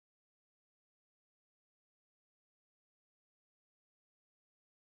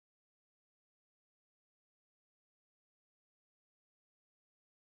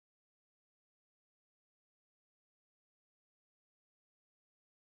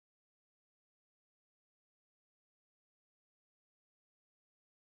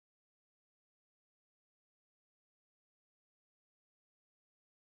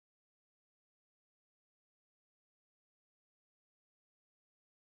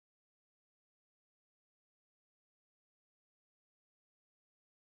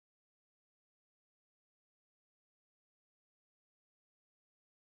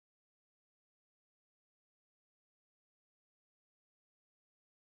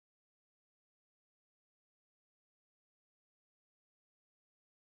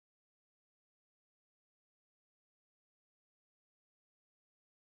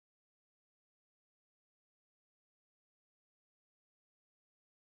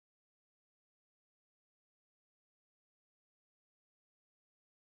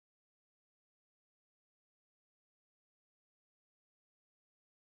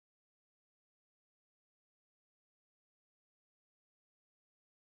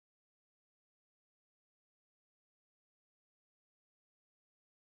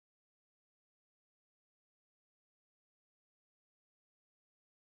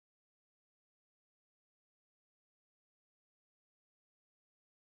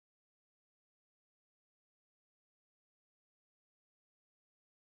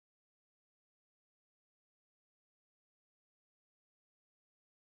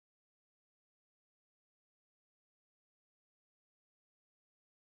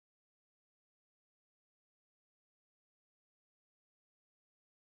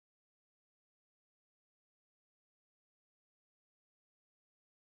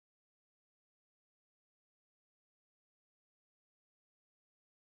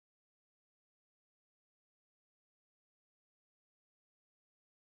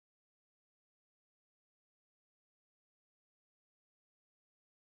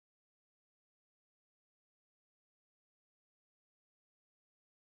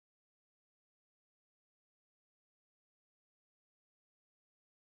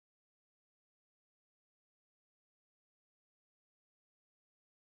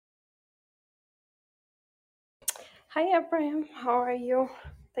Hi, Abraham. How are you?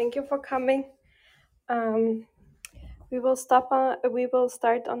 Thank you for coming. Um, we will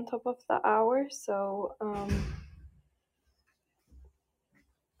start on top of the hour.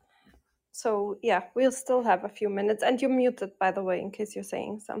 So yeah, we'll still have a few minutes. And you're muted, by the way, in case you're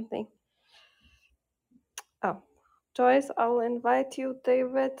saying something. Oh, Joyce, I'll invite you.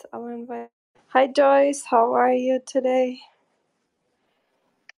 David, I'll invite. Hi, Joyce. How are you today?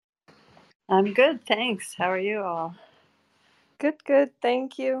 I'm good, thanks. How are you all? Good, good.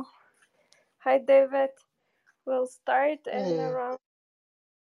 Thank you. Hi, David. We'll start in Hey, around.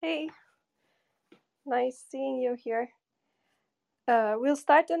 Hey, nice seeing you here. We'll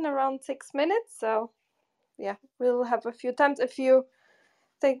start in around 6 minutes. So yeah, we'll have a few times. If you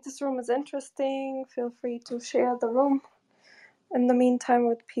think this room is interesting, feel free to share the room in the meantime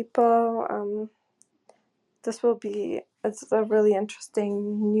with people. It's a really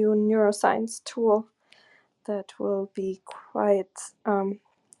interesting new neuroscience tool that will be quite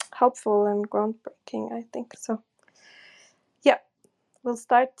helpful and groundbreaking, I think. So yeah, we'll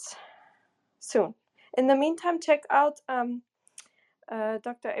start soon. In the meantime, check out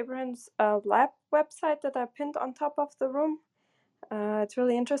Dr. Abraham's lab website that I pinned on top of the room. It's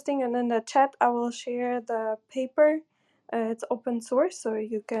really interesting. And in the chat, I will share the paper. It's open source, so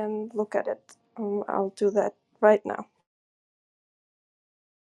you can look at it. I'll do that right now.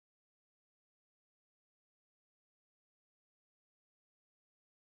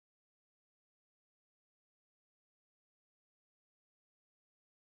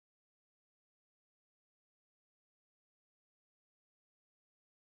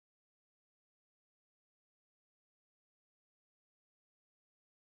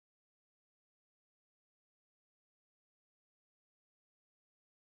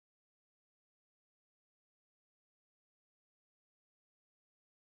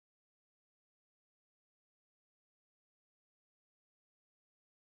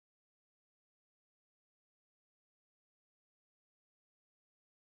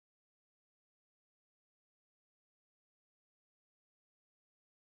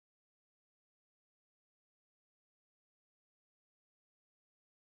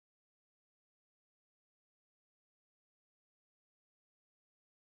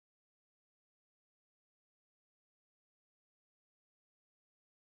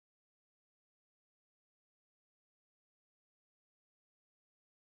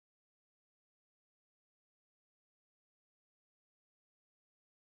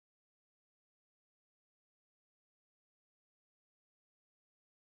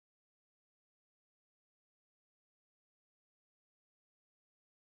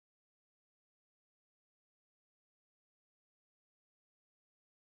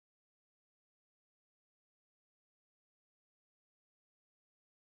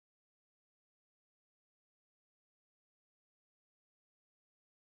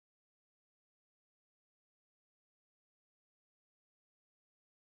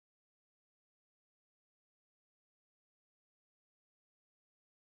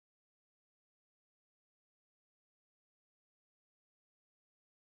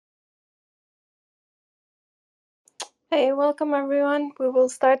 Hey, welcome everyone. We will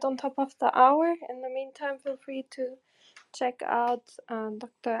start on top of the hour. In the meantime, feel free to check out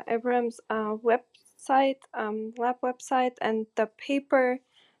Dr. Abrams' lab website, and the paper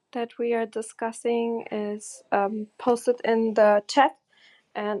that we are discussing is posted in the chat.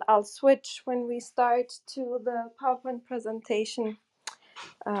 And I'll switch when we start to the PowerPoint presentation.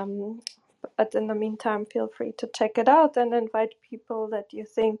 But in the meantime, feel free to check it out and invite people that you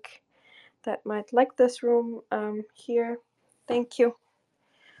think that might like this room here. Thank you.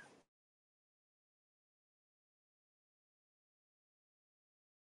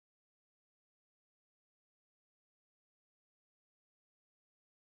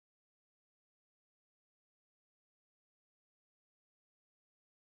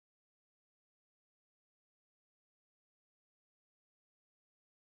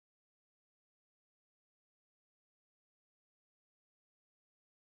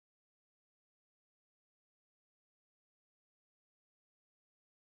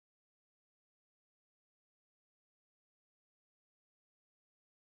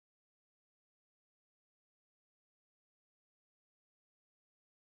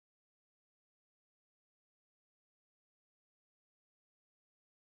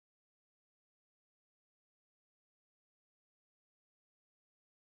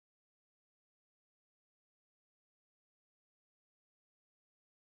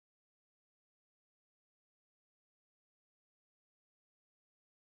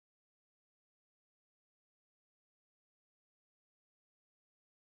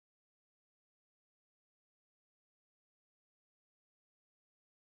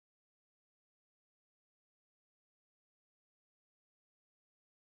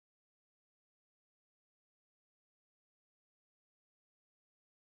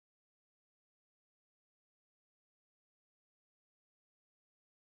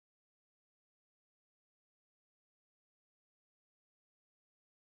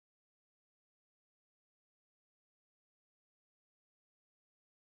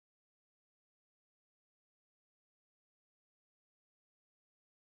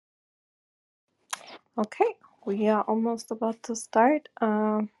 Okay, we are almost about to start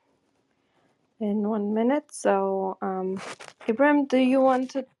in 1 minute. So, Ibrahim, do you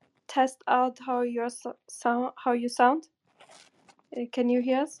want to test out how your sound, how you sound? Can you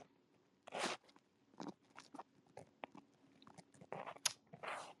hear us?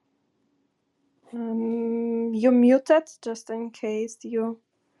 You're muted, just in case you.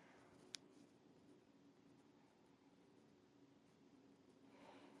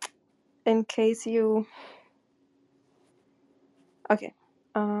 In case you. Okay.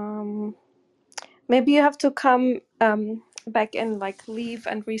 Maybe you have to come back in, like leave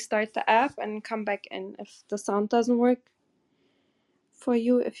and restart the app and come back in if the sound doesn't work for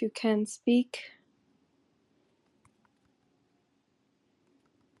you, if you can speak.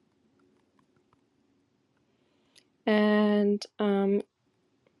 And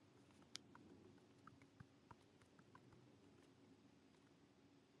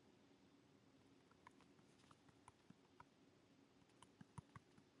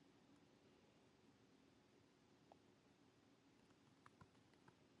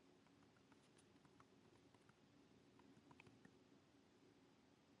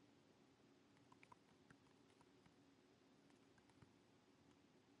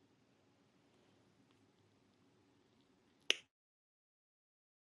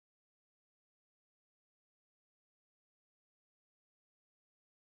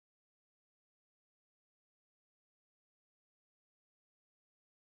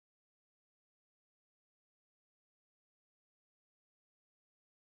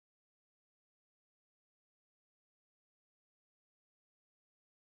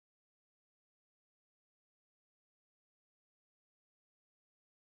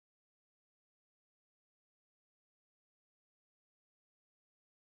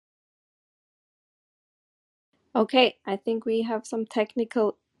okay, I think we have some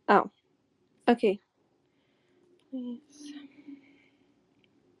technical. Oh, okay. Please.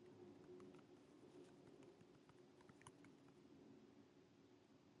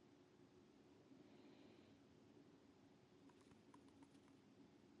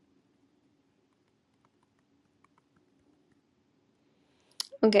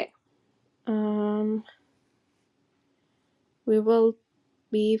 Okay. We will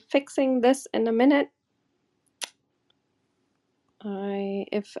be fixing this in a minute.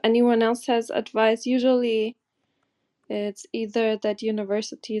 If anyone else has advice, usually it's either that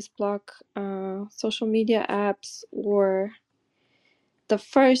universities block social media apps, or the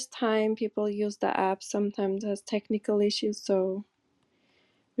first time people use the app sometimes has technical issues, so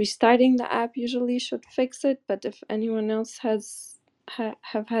restarting the app usually should fix it. But if anyone else has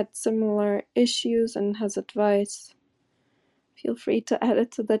have had similar issues and has advice, feel free to add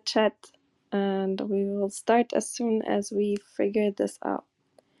it to the chat, and we will start as soon as we figure this out.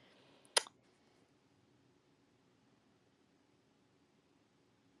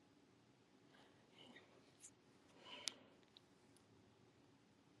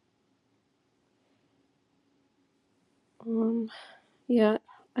 Yeah,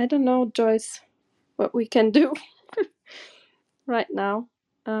 I don't know, Joyce, what we can do right now.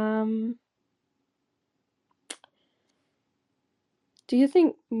 Do you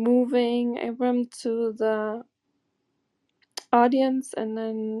think moving Abram to the audience and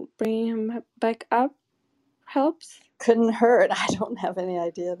then bringing him back up helps? Couldn't hurt. I don't have any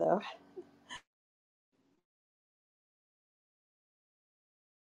idea though.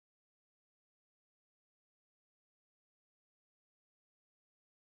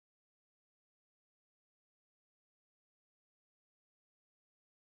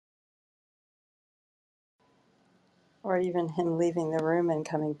 Or even him leaving the room and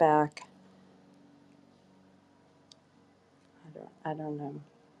coming back. I don't know.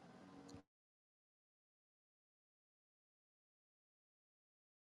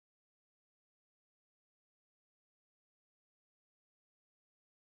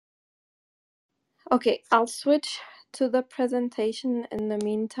 Okay, I'll switch to the presentation in the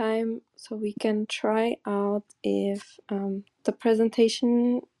meantime so we can try out if the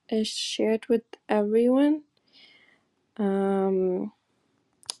presentation is shared with everyone to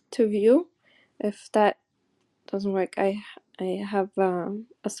view. If that doesn't work, I have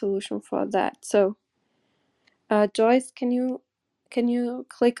a solution for that. So Joyce, can you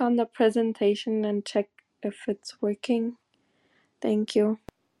click on the presentation and check if it's working? Thank you.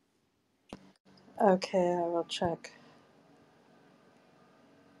 Okay, I will check.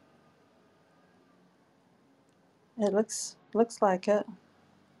 It looks like it.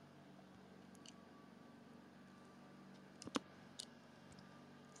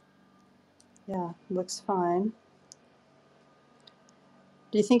 Yeah, looks fine.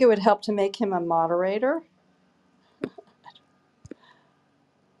 Do you think it would help to make him a moderator?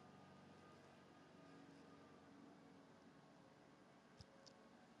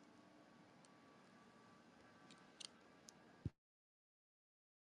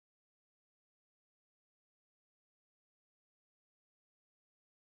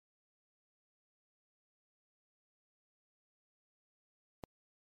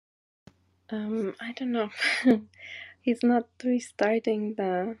 I don't know. He's not restarting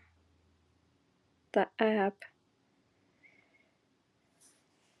the app.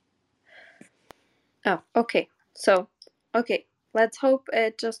 Oh, okay. So, okay. Let's hope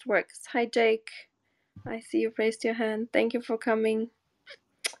it just works. Hi, Jake. I see you raised your hand. Thank you for coming.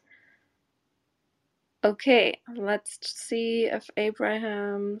 Okay, let's see if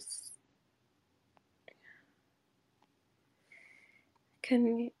Abraham's...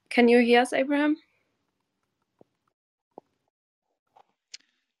 Can you hear us, Abraham?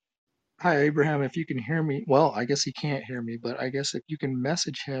 Hi, Abraham. If you can hear me, well, I guess he can't hear me, but I guess if you can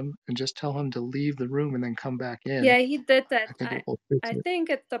message him and just tell him to leave the room and then come back in, Yeah, he did that. I think it will fix I it.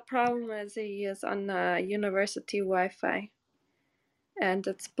 think the problem is he is on university Wi-Fi and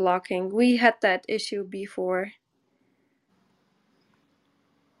it's blocking. We had that issue before.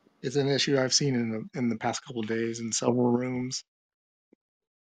 It's an issue I've seen in the past couple of days in several rooms.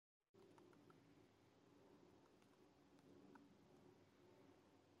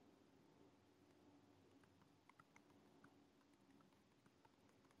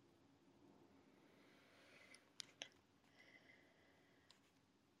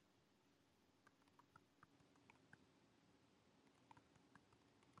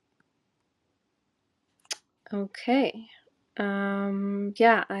 Okay.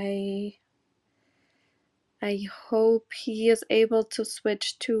 Yeah, I hope he is able to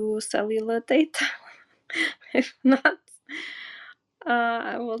switch to cellular data. If not,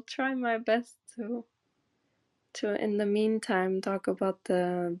 I will try my best to in the meantime talk about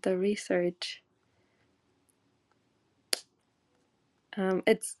the research.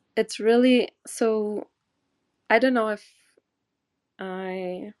 It's really, so I don't know if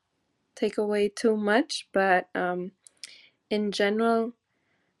I take away too much, but in general,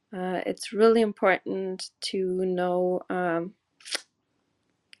 it's really important to know,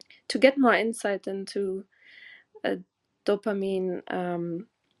 to get more insight into dopamine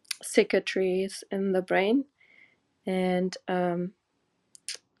circuitries in the brain. And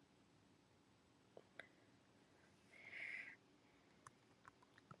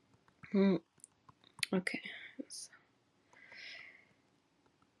okay.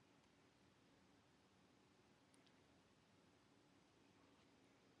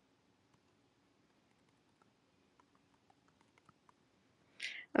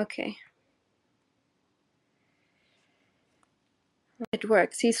 Okay. It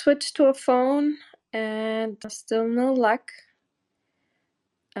works. He switched to a phone and still no luck.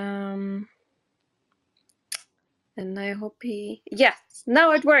 And I hope he... Yes,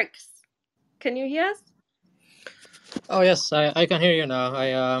 now it works. Can you hear us? Oh yes, I can hear you now.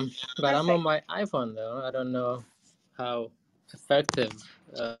 But I'm on Perfect. my iPhone though. I don't know how effective.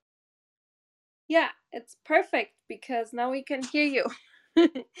 Yeah, it's perfect because now we can hear you.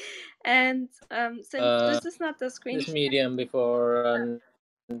 And since this is not the screen This medium before, and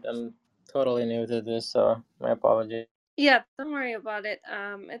I'm totally new to this, so my apologies. yeah, don't worry about it.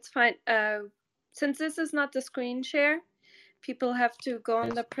 It's fine. Since this is not the screen share, people have to go on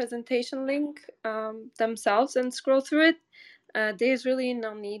the presentation link themselves and scroll through it. There's really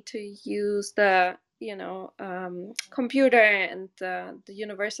no need to use the computer and the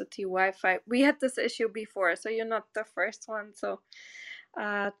university Wi-Fi. We had this issue before, so you're not the first one. So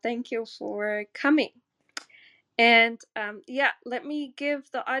thank you for coming. And yeah, let me give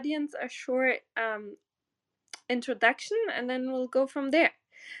the audience a short introduction and then we'll go from there.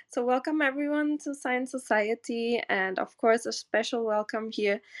 So welcome everyone to Science Society, and of course a special welcome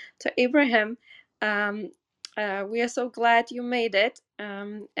here to Abraham. We are so glad you made it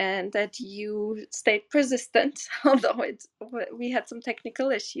and that you stayed persistent, although we had some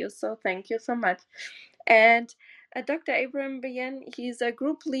technical issues, so thank you so much. And Dr. Abraham Beyene, he's a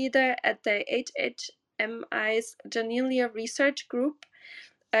group leader at the HHMI's Janelia Research Group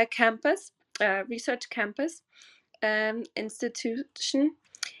research campus institution,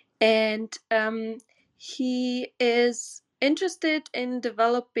 and he is interested in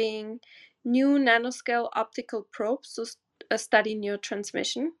developing new nanoscale optical probes to study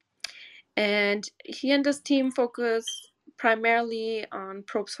neurotransmission. And he and his team focus primarily on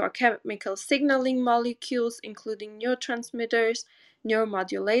probes for chemical signaling molecules, including neurotransmitters,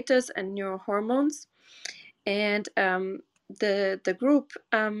 neuromodulators, and neurohormones. And the group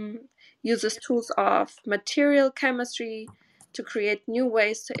uses tools of material chemistry to create new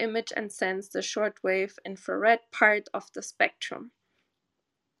ways to image and sense the shortwave infrared part of the spectrum.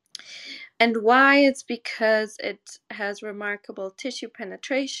 And why? It's because it has remarkable tissue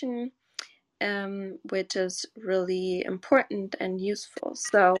penetration, which is really important and useful.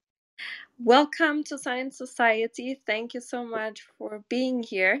 So welcome to Science Society. Thank you so much for being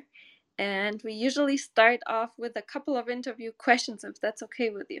here. And we usually start off with a couple of interview questions, if that's okay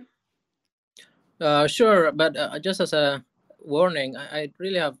with you. Sure, but just as a warning, I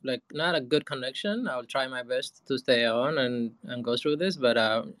really have like not a good connection. I'll try my best to stay on and go through this, but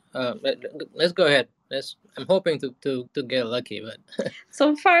let's go ahead. I'm hoping to get lucky, but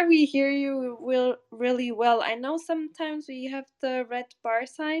So far we hear you really well. I know sometimes we have the red bar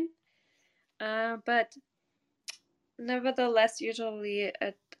sign, but nevertheless, usually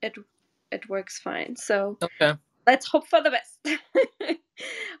it works fine. So okay. let's hope for the best.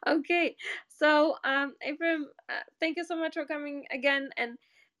 Okay, so Abram, thank you so much for coming again. And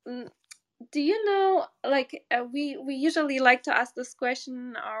do you know, like, we usually like to ask this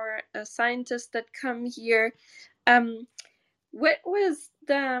question our scientists that come here. What was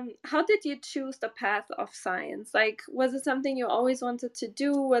how did you choose the path of science? Like, was it something you always wanted to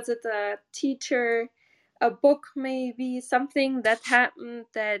do? Was it a teacher, a book, maybe something that happened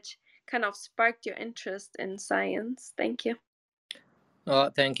that kind of sparked your interest in science? Thank you.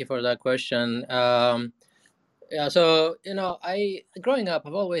 Well, thank you for that question. Yeah, so I growing up,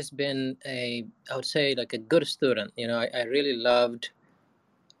 I've always been I would say like a good student. I really loved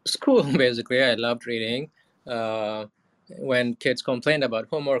school. Basically, I loved reading. Uh, when kids complained about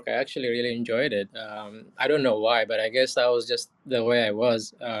homework, I actually really enjoyed it. I don't know why, but I guess that was just the way I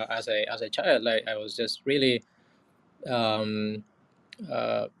was as a child. I was just really um,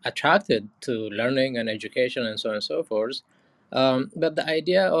 attracted to learning and education and so on and so forth. But the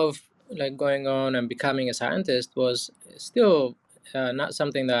idea of like going on and becoming a scientist was still not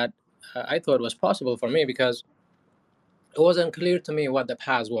something that I thought was possible for me, because it wasn't clear to me what the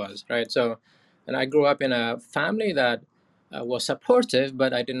path was, right? So, and I grew up in a family that was supportive,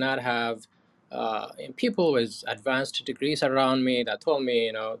 but I did not have people with advanced degrees around me that told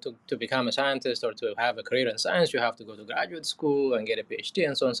me, to become a scientist or to have a career in science, you have to go to graduate school and get a PhD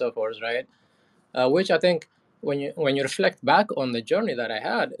and so on and so forth, right? Which I think, when you reflect back on the journey that I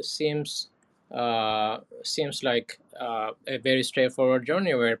had, seems like a very straightforward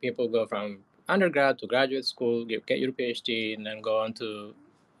journey where people go from undergrad to graduate school, get your PhD, and then go on to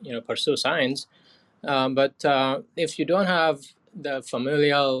pursue science. But if you don't have the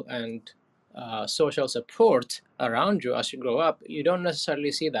familial and social support around you as you grow up, you don't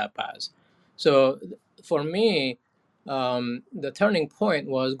necessarily see that path. So for me, the turning point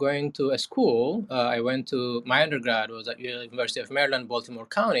was going to a school. I went to my undergrad was at University of Maryland, Baltimore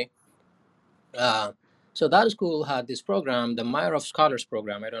County. Uh, so that school had this program, the Meyer of Scholars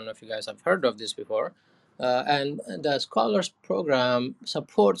program. I don't know if you guys have heard of this before. And the Scholars program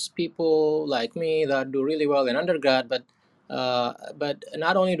supports people like me that do really well in undergrad, but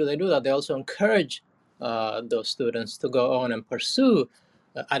not only do they do that, they also encourage those students to go on and pursue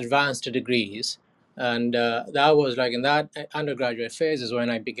advanced degrees. And that was like in that undergraduate phase is when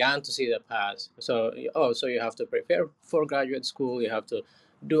I began to see the path. So, so you have to prepare for graduate school, you have to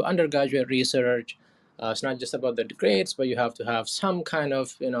do undergraduate research. It's not just about the grades, but you have to have some kind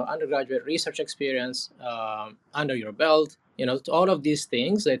of undergraduate research experience under your belt. All of these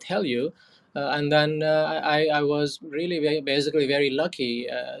things they tell you, and then I was really basically very lucky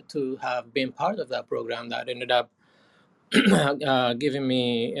to have been part of that program that ended up giving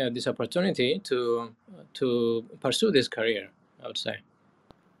me this opportunity to pursue this career, I would say.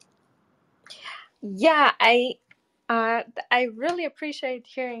 Yeah, I really appreciate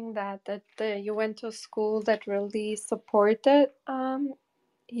hearing that you went to a school that really supported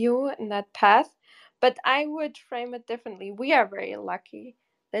you in that path. But I would frame it differently. We are very lucky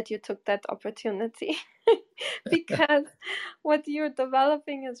that you took that opportunity because what you're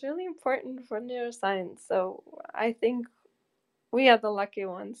developing is really important for neuroscience. So I think we are the lucky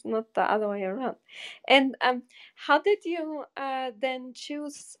ones, not the other way around. And how did you then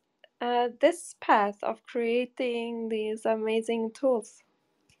choose this path of creating these amazing tools?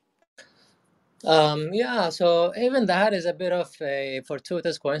 Yeah, so even that is a bit of a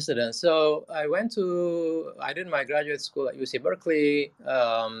fortuitous coincidence. So I did my graduate school at UC Berkeley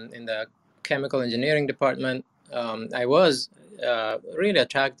in the chemical engineering department. I was really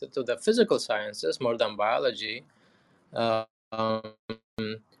attracted to the physical sciences more than biology. Um,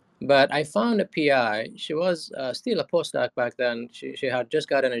 but I found a PI. She was still a postdoc back then. She had just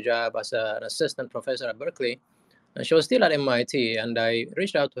gotten a job as an assistant professor at Berkeley. And she was still at MIT, and I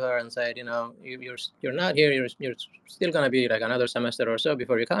reached out to her and said, you're not here. You're still going to be like another semester or so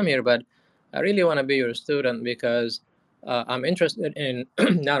before you come here, but I really want to be your student because I'm interested in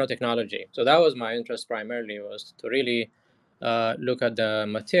nanotechnology. So that was my interest primarily, was to really look at the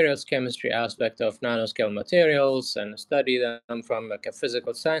materials chemistry aspect of nanoscale materials and study them from like a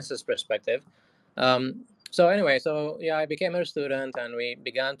physical sciences perspective. So anyway, so yeah, I became her student, and we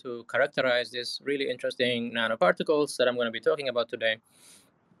began to characterize these really interesting nanoparticles that I'm going to be talking about today.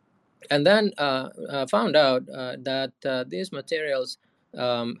 And then found out that these materials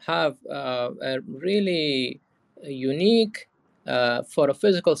have a really unique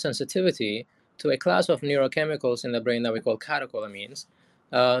photophysical sensitivity to a class of neurochemicals in the brain that we call catecholamines.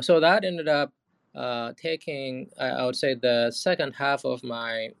 So that ended up taking, I would say, the second half of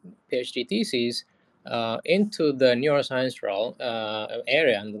my PhD thesis into the neuroscience role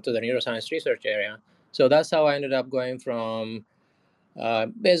area and into the neuroscience research area. So that's how I ended up going from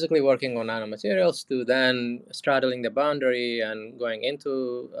basically working on nanomaterials to then straddling the boundary and going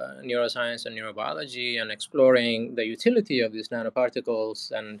into neuroscience and neurobiology and exploring the utility of these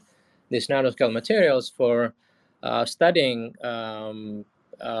nanoparticles and these nanoscale materials for studying uh,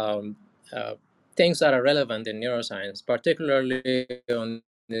 things that are relevant in neuroscience, particularly on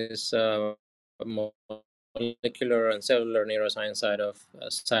this molecular and cellular neuroscience side of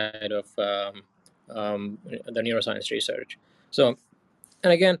the neuroscience research. So,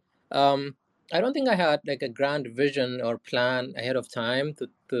 and again, I don't think I had like a grand vision or plan ahead of time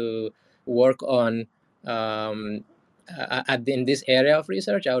to work on in this area of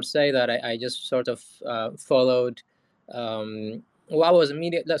research. I would say that I just sort of followed what was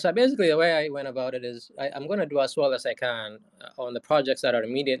immediate. So basically, the way I went about it is I'm going to do as well as I can on the projects that are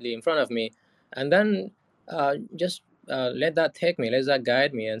immediately in front of me, and then just let that take me, let that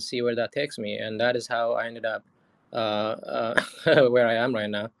guide me, and see where that takes me. And that is how I ended up where I am right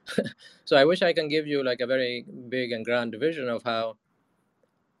now. So I wish I can give you like a very big and grand vision of how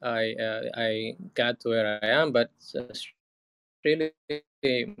I got to where I am, but it's really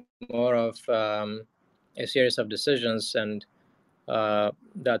more of a series of decisions and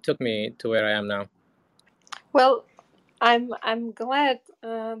that took me to where I am now. Well, I'm glad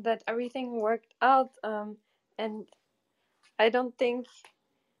that everything worked out, and I don't think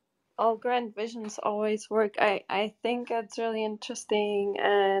all grand visions always work. I think it's really interesting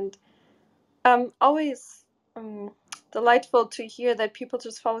and always delightful to hear that people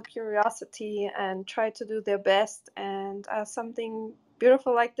just follow curiosity and try to do their best, and something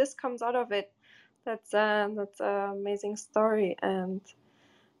beautiful like this comes out of it. That's an amazing story, and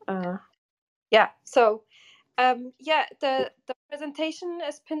yeah. So yeah, the presentation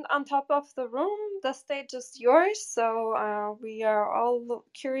is pinned on top of the room. The stage is yours. So we are all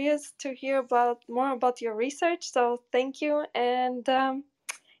curious to hear more about your research. So thank you, and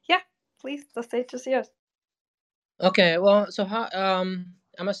yeah, please, the stage is yours. Okay, well, so how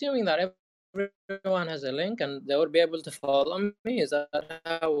I'm assuming that everyone has a link and they would be able to follow me. Is that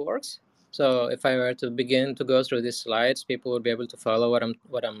how it works? So if I were to begin to go through these slides, people would be able to follow what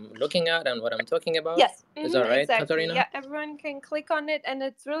I'm looking at and what I'm talking about. Yes, Is that right, exactly. Katarina? Yeah, everyone can click on it, and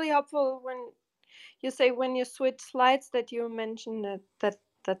it's really helpful when you say when you switch slides that you mention it.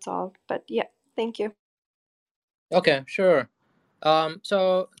 That's all. But yeah, thank you. Okay, sure.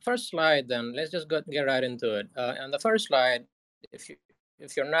 So first slide, then let's just get right into it. On the first slide, if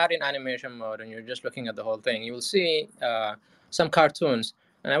you're not in animation mode and you're just looking at the whole thing, you will see some cartoons.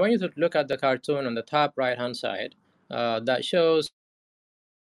 And I want you to look at the cartoon on the top right-hand side that shows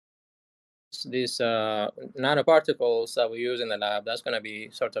these nanoparticles that we use in the lab. That's going to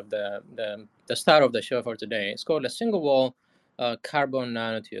be sort of the start of the show for today. It's called a single-wall carbon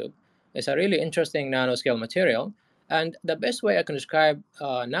nanotube. It's a really interesting nanoscale material. And the best way I can describe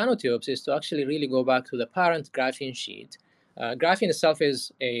nanotubes is to actually really go back to the parent graphene sheet. Graphene itself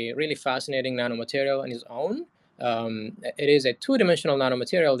is a really fascinating nanomaterial on its own. It is a two-dimensional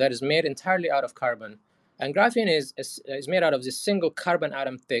nanomaterial that is made entirely out of carbon. And graphene is made out of this single carbon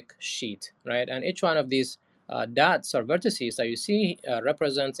atom thick sheet, right? And each one of these dots or vertices that you see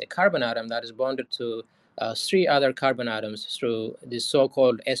represents a carbon atom that is bonded to three other carbon atoms through this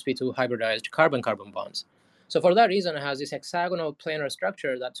so-called sp2 hybridized carbon-carbon bonds. So for that reason, it has this hexagonal planar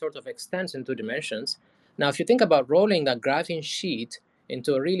structure that sort of extends in two dimensions. Now, if you think about rolling that graphene sheet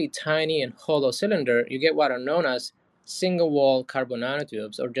into a really tiny and hollow cylinder, you get what are known as single-wall carbon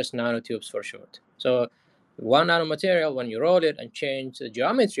nanotubes, or just nanotubes for short. So one nanomaterial, when you roll it and change the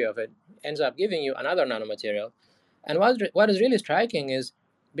geometry of it, ends up giving you another nanomaterial. And what is really striking is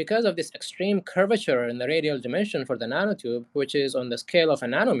because of this extreme curvature in the radial dimension for the nanotube, which is on the scale of a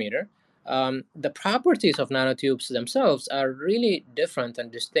nanometer, the properties of nanotubes themselves are really different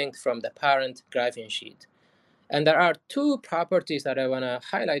and distinct from the parent graphene sheet. And there are two properties that I want to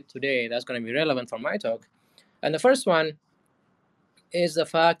highlight today that's going to be relevant for my talk. And the first one is the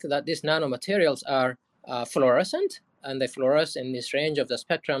fact that these nanomaterials are fluorescent, and they fluoresce in this range of the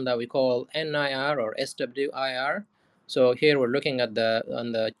spectrum that we call NIR or SWIR. So here we're looking at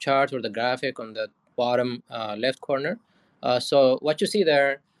on the chart or the graphic on the bottom left corner. So what you see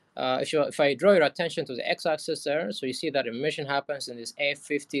there, if I draw your attention to the x-axis there, so you see that emission happens in this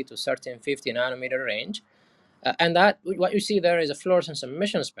A50 to 1350 nanometer range. And that what you see there is a fluorescence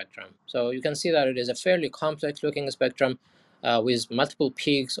emission spectrum. So you can see that it is a fairly complex looking spectrum with multiple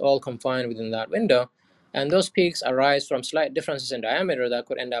peaks all confined within that window. And those peaks arise from slight differences in diameter that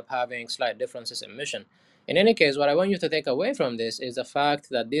could end up having slight differences in emission. In any case, what I want you to take away from this is the fact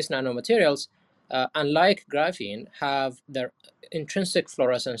that these nanomaterials, unlike graphene, have their intrinsic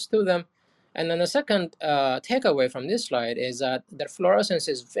fluorescence to them. And then the second takeaway from this slide is that their fluorescence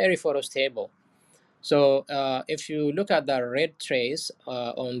is very photostable. So if you look at the red trace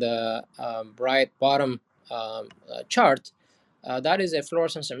on the right bottom chart, that is a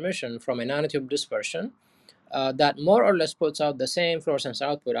fluorescence emission from a nanotube dispersion that more or less puts out the same fluorescence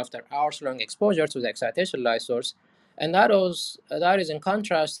output after hours-long exposure to the excitation light source. And that is in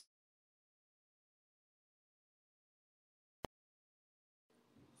contrast.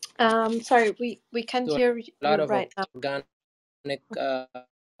 Sorry, we can't To hear a you lot of right now. organic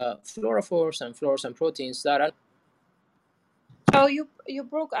fluorophores and fluorescent proteins that are. Oh, you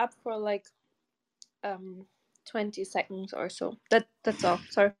broke up for like 20 seconds or so. That's all.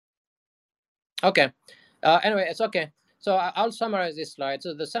 Sorry. Okay. Anyway, it's okay. So I'll summarize this slide.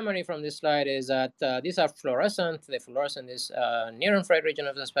 So the summary from this slide is that these are fluorescent. They fluoresce in this near-infrared region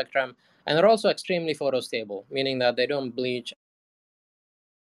of the spectrum, and they're also extremely photostable, meaning that they don't bleach.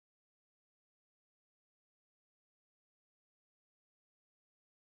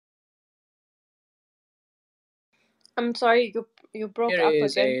 I'm sorry, you broke Here up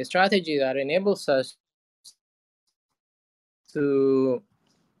is again. a strategy that enables us to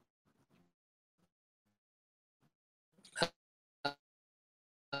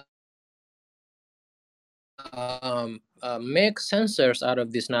make sensors out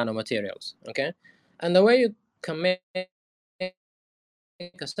of these nanomaterials. Okay, and the way you can make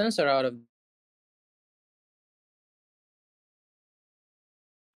a sensor out of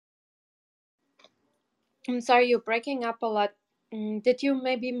I'm sorry, you're breaking up a lot. Did you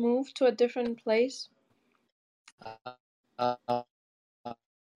maybe move to a different place? uh,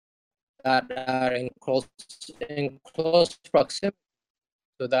 that are in close proximity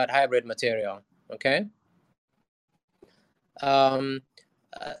to that hybrid material. Okay,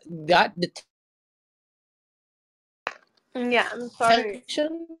 that Yeah, I'm sorry.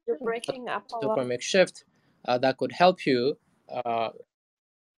 detection You're breaking up a lot. supermix shift that could help you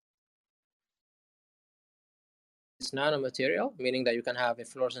this nanomaterial, meaning that you can have a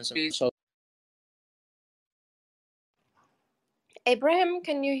fluorescence. So Abraham,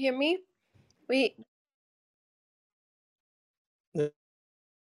 can you hear me? We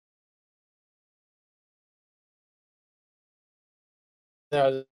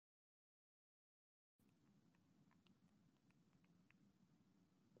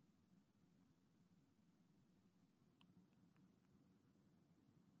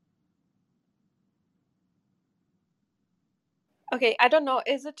Okay, I don't know.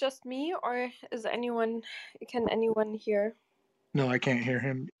 Is it just me or can anyone hear? No, I can't hear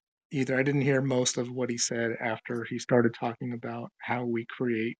him either. I didn't hear most of what he said after he started talking about how we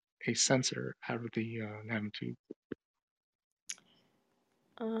create a sensor out of the nanotube.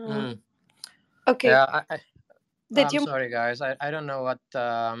 Okay. Yeah, Did I'm you sorry, guys. I don't know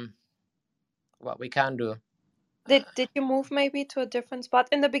what we can do. did you move maybe to a different spot?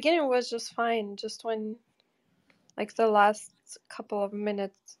 In the beginning it was just fine, just when like the last couple of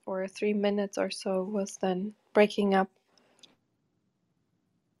minutes or 3 minutes or so was then breaking up.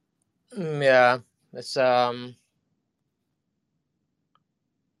 Yeah, it's yeah,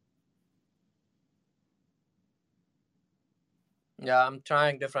 I'm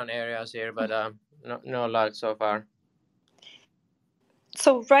trying different areas here, but no luck so far.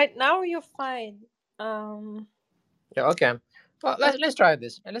 So right now you're fine. Yeah, okay. Well, let's try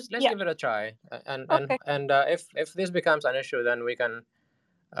this. Let's Yeah. give it a try. Okay. And if this becomes an issue, then we can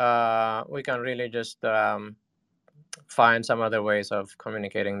really just find some other ways of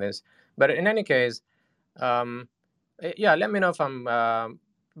communicating this. But in any case, yeah, let me know if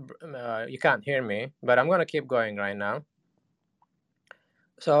you can't hear me, but I'm gonna keep going right now.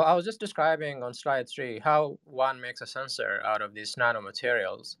 So I was just describing on slide 3 how one makes a sensor out of these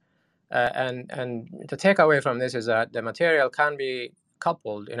nanomaterials. And the takeaway from this is that the material can be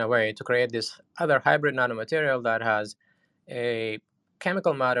coupled in a way to create this other hybrid nanomaterial that has a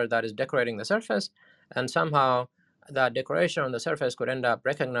chemical matter that is decorating the surface, and somehow that decoration on the surface could end up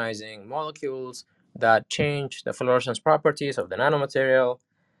recognizing molecules that change the fluorescence properties of the nanomaterial,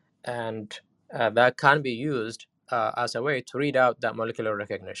 and that can be used as a way to read out that molecular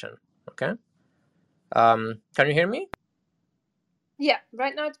recognition. Okay, can you hear me? Yeah,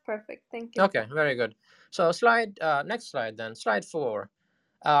 right now it's perfect. Thank you. Okay, very good. So next slide then, slide 4.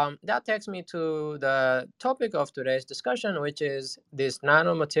 That takes me to the topic of today's discussion, which is these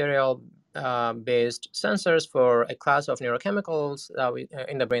nanomaterial based sensors for a class of neurochemicals that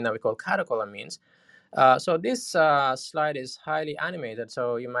in the brain that we call catecholamines. So this slide is highly animated,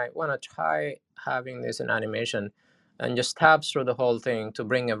 so you might want to try having this in animation and just tab through the whole thing to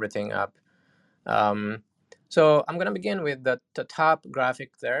bring everything up. So I'm going to begin with the top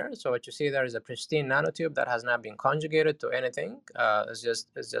graphic there. So what you see there is a pristine nanotube that has not been conjugated to anything. It's just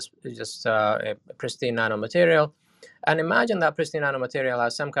a pristine nanomaterial. And imagine that pristine nanomaterial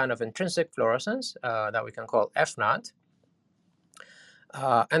has some kind of intrinsic fluorescence that we can call F naught.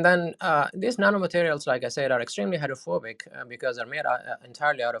 And then these nanomaterials, like I said, are extremely hydrophobic because they're made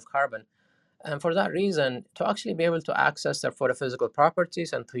entirely out of carbon. And for that reason, to actually be able to access their photophysical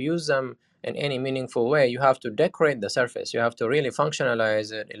properties and to use them in any meaningful way, you have to decorate the surface. You have to really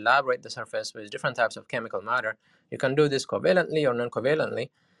functionalize it, elaborate the surface with different types of chemical matter. You can do this covalently or non-covalently.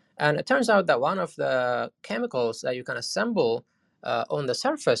 And it turns out that one of the chemicals that you can assemble on the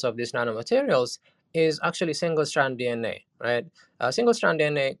surface of these nanomaterials is actually single-strand DNA, right? Single-strand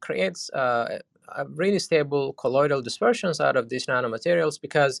DNA creates a really stable colloidal dispersions out of these nanomaterials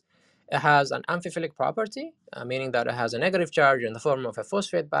because it has an amphiphilic property, meaning that it has a negative charge in the form of a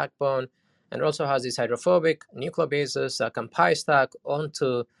phosphate backbone, and also has these hydrophobic nucleobases that can pi stack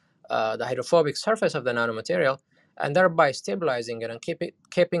onto the hydrophobic surface of the nanomaterial, and thereby stabilizing it and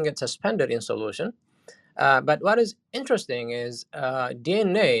keeping it suspended in solution. But what is interesting is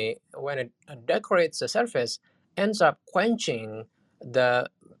DNA, when it decorates the surface, ends up quenching the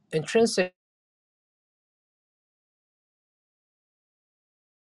intrinsic.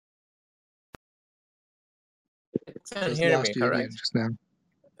 You can Just hear me, lost you again correct? just now.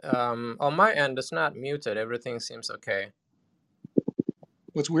 On my end, it's not muted. Everything seems okay.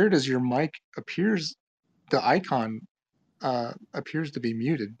 What's weird is your mic appears, the icon appears to be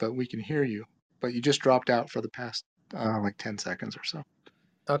muted, but we can hear you. But you just dropped out for the past like 10 seconds or so.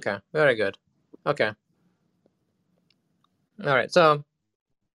 Okay, very good. Okay. All right. So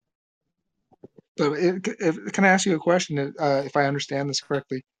So can I ask you a question if I understand this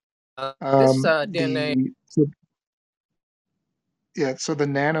correctly? this DNA. So the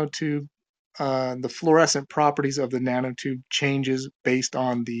nanotube, the fluorescent properties of the nanotube changes based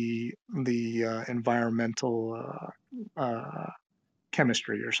on the environmental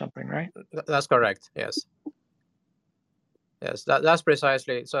chemistry or something, right? That's correct. Yes. Yes. That's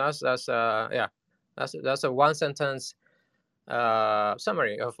precisely. So that's yeah. That's a one sentence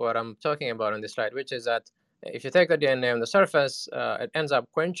summary of what I'm talking about on this slide, which is that if you take the DNA on the surface, it ends up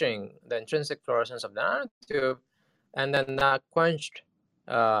quenching the intrinsic fluorescence of the nanotube, and then that quenched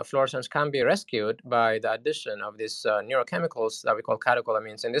fluorescence can be rescued by the addition of these neurochemicals that we call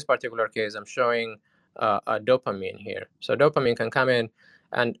catecholamines. In this particular case, I'm showing a dopamine here. So dopamine can come in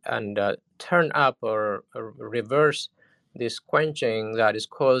and turn up or reverse this quenching that is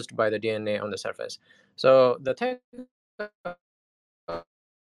caused by the DNA on the surface. So the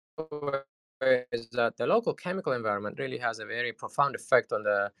is that the local chemical environment really has a very profound effect on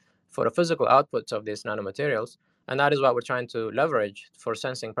the photophysical outputs of these nanomaterials, and that is what we're trying to leverage for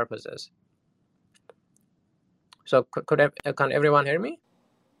sensing purposes. So can everyone hear me?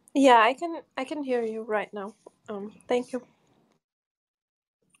 Yeah, I can hear you right now. Thank you.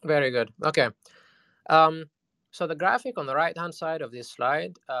 Very good. Okay. So the graphic on the right-hand side of this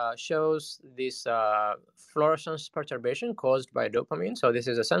slide shows this fluorescence perturbation caused by dopamine. So this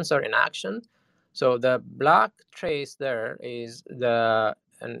is a sensor in action. So the black trace there is the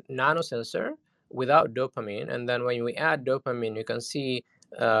nanosensor without dopamine. And then when we add dopamine, you can see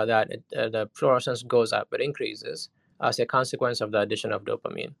that the fluorescence goes up, it increases as a consequence of the addition of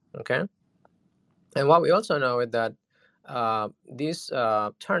dopamine. Okay. And what we also know is that this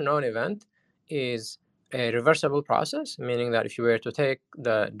turn-on event is a reversible process, meaning that if you were to take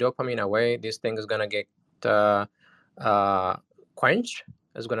the dopamine away, this thing is going to get quenched.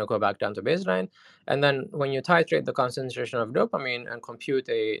 It's going to go back down to baseline. And then when you titrate the concentration of dopamine and compute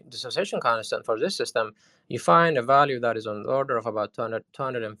a dissociation constant for this system, you find a value that is on the order of about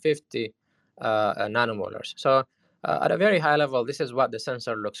 250 nanomolars. So At a very high level, this is what the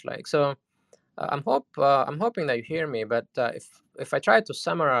sensor looks like. So I'm hoping that you hear me, but if I try to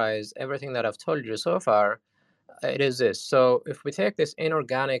summarize everything that I've told you so far, it is this. So if we take this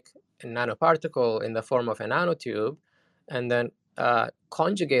inorganic nanoparticle in the form of a nanotube, and then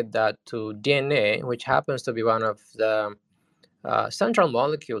conjugate that to DNA, which happens to be one of the central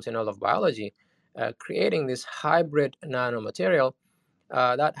molecules in all of biology, creating this hybrid nanomaterial.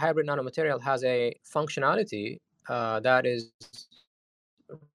 That hybrid nanomaterial has a functionality that is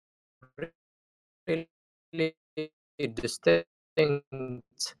really distinct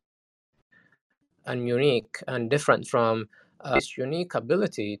and unique and different from its unique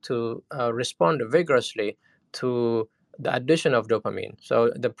ability to respond vigorously to the addition of dopamine.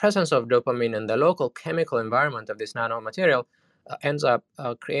 So the presence of dopamine in the local chemical environment of this nanomaterial ends up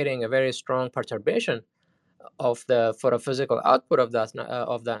creating a very strong perturbation of the photophysical output of that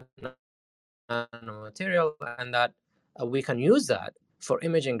nanomaterial, and that we can use that for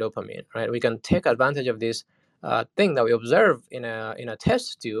imaging dopamine. Right? We can take advantage of this thing that we observe in a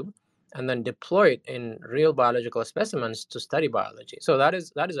test tube, and then deploy it in real biological specimens to study biology. So that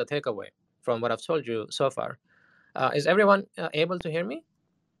is a takeaway from what I've told you so far. Is everyone able to hear me?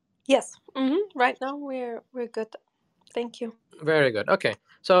 Yes. Right now we're good. Thank you. Very good. Okay,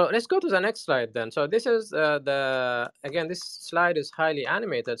 so let's go to the next slide then. So this is again, this slide is highly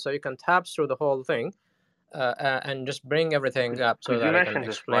animated, so you can tap through the whole thing and just bring everything up so that I can explain. Could you mention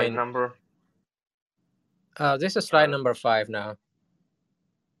the slide number? This is slide number 5 now.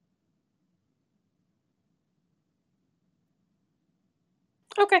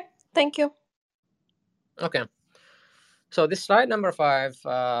 Okay, thank you. Okay. So this slide number 5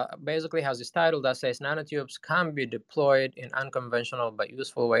 basically has this title that says nanotubes can be deployed in unconventional but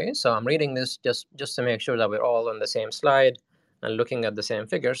useful ways. So I'm reading this just to make sure that we're all on the same slide and looking at the same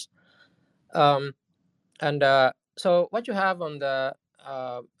figures. So what you have on the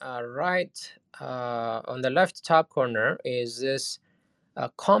right, on the left top corner, is this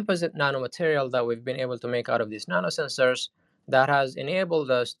composite nanomaterial that we've been able to make out of these nanosensors that has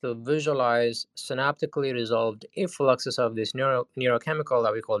enabled us to visualize synaptically resolved effluxes of this neurochemical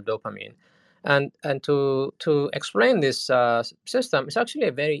that we call dopamine. And to explain this system, it's actually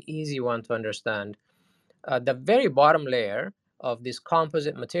a very easy one to understand. The very bottom layer of this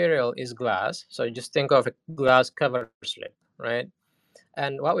composite material is glass. So you just think of a glass cover slip, right?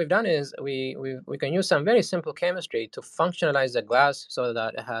 And what we've done is we can use some very simple chemistry to functionalize the glass so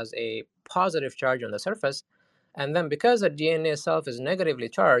that it has a positive charge on the surface. And then because the DNA itself is negatively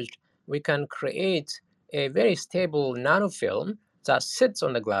charged, we can create a very stable nanofilm that sits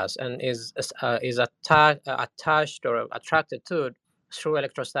on the glass and is attached or attracted to it through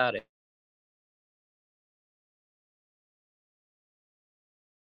electrostatics.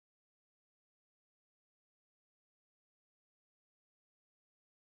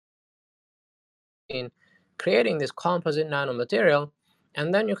 In creating this composite nanomaterial,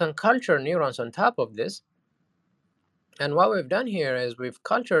 and then you can culture neurons on top of this. And what we've done here is we've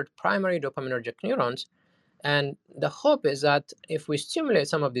cultured primary dopaminergic neurons, and the hope is that if we stimulate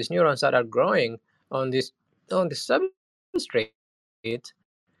some of these neurons that are growing on this substrate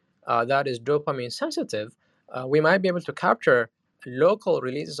that is dopamine sensitive, we might be able to capture local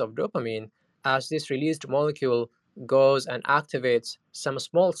releases of dopamine as this released molecule goes and activates some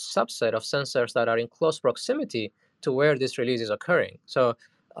small subset of sensors that are in close proximity to where this release is occurring. So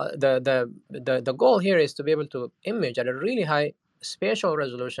the goal here is to be able to image at a really high spatial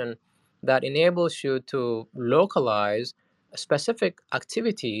resolution that enables you to localize specific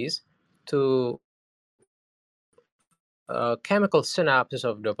activities to chemical synapses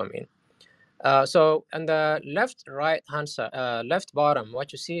of dopamine. So on the left right hand side, left bottom,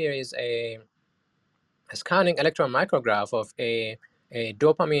 what you see here is a scanning electron micrograph of a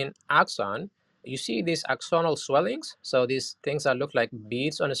dopamine axon. You see these axonal swellings. So these things that look like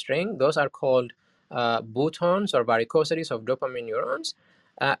beads on a string, those are called boutons or varicosities of dopamine neurons.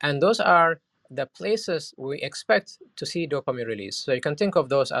 And those are the places we expect to see dopamine release. So you can think of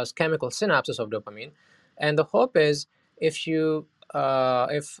those as chemical synapses of dopamine. And the hope is if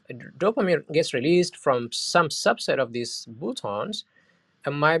dopamine gets released from some subset of these boutons,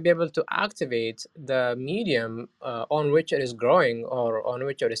 and might be able to activate the medium on which it is growing or on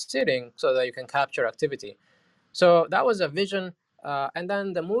which it is sitting so that you can capture activity. So that was a vision. And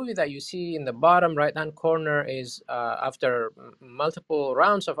then the movie that you see in the bottom right-hand corner is after multiple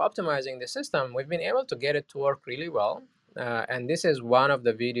rounds of optimizing the system, we've been able to get it to work really well. And this is one of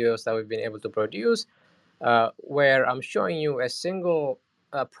the videos that we've been able to produce where I'm showing you a single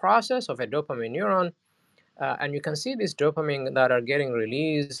process of a dopamine neuron. And you can see this dopamine that are getting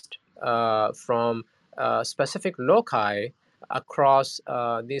released from specific loci across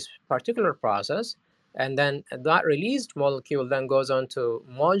this particular process, and then that released molecule then goes on to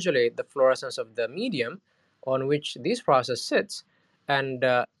modulate the fluorescence of the medium on which this process sits, and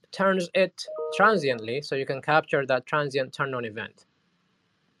turns it transiently, so you can capture that transient turn-on event.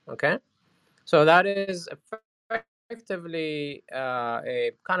 Okay, so that is effectively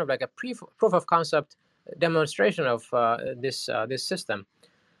a kind of like a proof of concept demonstration of this system.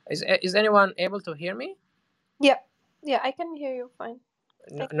 Is anyone able to hear me? Yeah, I can hear you fine.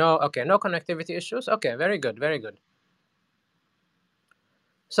 No, okay, no connectivity issues. Okay, very good, very good.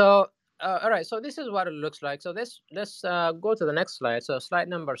 So, all right, so this is what it looks like. So let's go to the next slide. So slide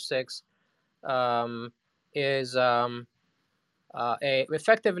number 6 is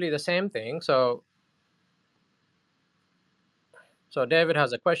effectively the same thing. So David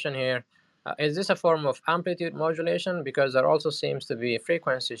has a question here. Is this a form of amplitude modulation? Because there also seems to be a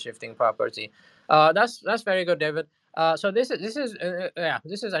frequency shifting property. That's very good, David. So this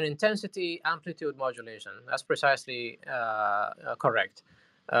is an intensity amplitude modulation. That's precisely correct.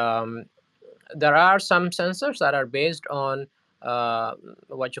 There are some sensors that are based on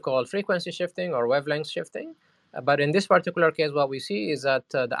what you call frequency shifting or wavelength shifting. But in this particular case, what we see is that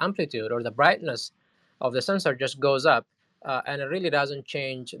the amplitude or the brightness of the sensor just goes up, and it really doesn't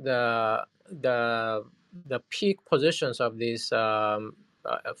change the peak positions of these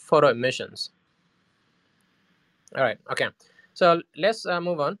photo emissions. All right, okay. So let's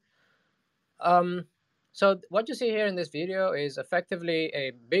move on. So what you see here in this video is effectively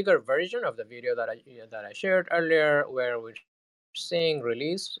a bigger version of the video that I shared earlier, where we're seeing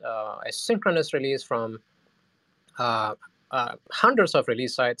release, a synchronous release from hundreds of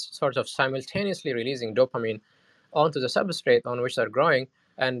release sites, sort of simultaneously releasing dopamine onto the substrate on which they're growing,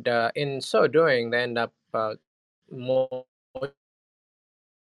 and in so doing, they end up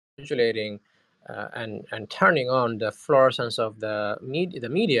modulating and turning on the fluorescence of the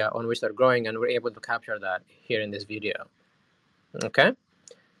media on which they're growing, and we're able to capture that here in this video. Okay.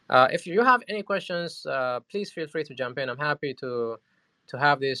 If you have any questions, please feel free to jump in. I'm happy to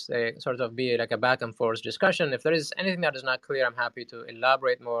have this sort of be like a back and forth discussion. If there is anything that is not clear, I'm happy to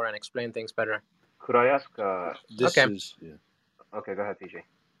elaborate more and explain things better. Could I ask? Okay. Okay, go ahead, TJ.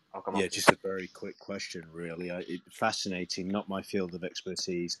 I'll come up. Yeah, just a very quick question, really. Fascinating, not my field of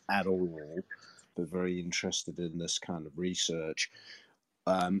expertise at all, but very interested in this kind of research.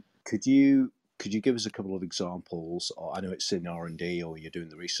 Could you give us a couple of examples? I know it's in R&D or you're doing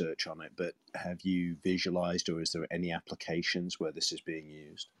the research on it, but have you visualized, or is there any applications where this is being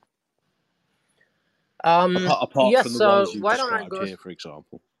used? Apart yes, from the so ones you've described here, for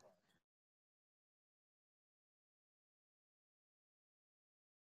example.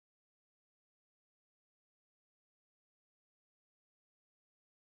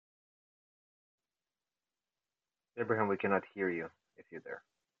 Abraham, we cannot hear you if you're there.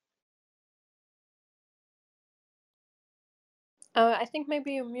 I think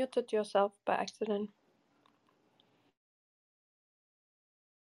maybe you muted yourself by accident.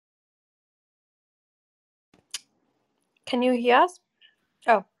 Can you hear us?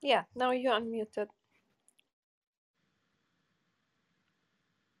 Oh, yeah, now you're unmuted.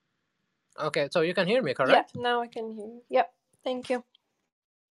 Okay, so you can hear me, correct? Yeah, now I can hear you. Yep, thank you.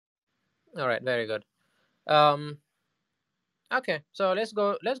 All right, very good. Okay, so let's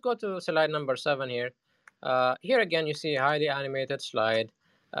go to slide number 7 here. Here again, you see a highly animated slide,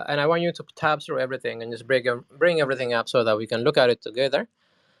 and I want you to tab through everything and just bring everything up so that we can look at it together.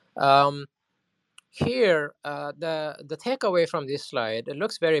 Here, the takeaway from this slide, it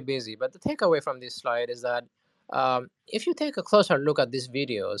looks very busy, but the takeaway from this slide is that if you take a closer look at these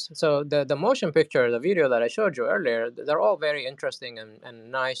videos, so the motion picture, the video that I showed you earlier, they're all very interesting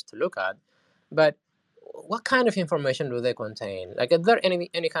and nice to look at, but what kind of information do they contain? Like, is there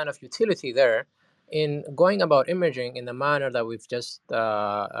any kind of utility there in going about imaging in the manner that we've just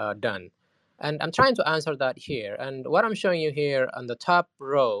done? And I'm trying to answer that here. And what I'm showing you here on the top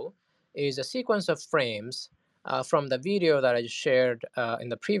row is a sequence of frames from the video that I just shared in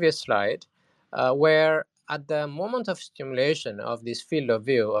the previous slide, where at the moment of stimulation of this field of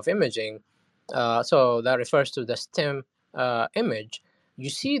view of imaging, so that refers to the STEM image, you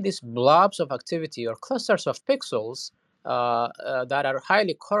see these blobs of activity or clusters of pixels that are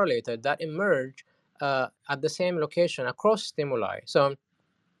highly correlated that emerge at the same location across stimuli. So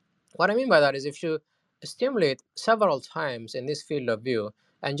what I mean by that is if you stimulate several times in this field of view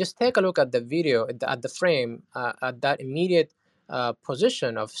and just take a look at the video, at the frame, at that immediate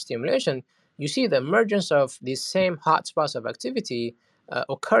position of stimulation, you see the emergence of these same hotspots of activity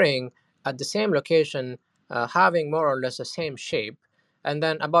occurring at the same location, having more or less the same shape. And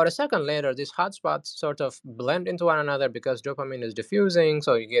then about a second later, these hotspots sort of blend into one another because dopamine is diffusing.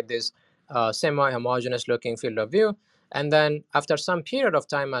 So you get this semi-homogeneous looking field of view. And then after some period of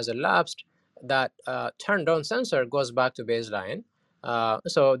time has elapsed, that turned on sensor goes back to baseline.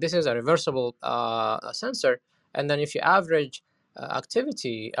 So this is a reversible sensor. And then if you average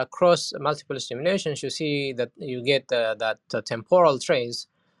activity across multiple stimulations, you see that you get that temporal trace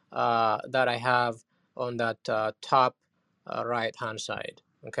that I have on that top right hand side.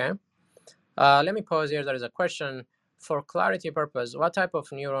 Okay, let me pause here. There is a question. For clarity purpose, what type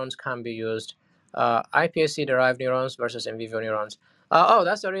of neurons can be used? iPSC derived neurons versus in vivo neurons. Oh,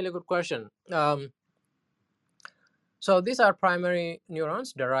 that's a really good question. So these are primary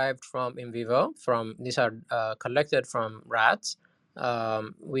neurons derived from in vivo. These are collected from rats.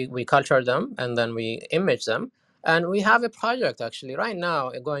 We culture them and then we image them. And we have a project actually right now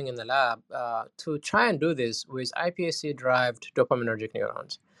going in the lab to try and do this with iPSC derived dopaminergic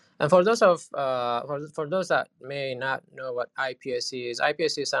neurons. And for those for those that may not know what iPSC is,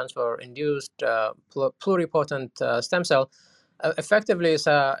 iPSC stands for induced pluripotent stem cell. Effectively,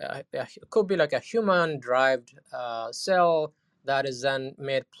 it could be like a human-derived cell that is then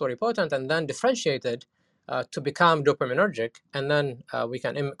made pluripotent and then differentiated to become dopaminergic, and then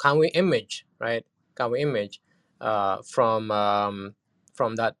can we image, right? Can we image from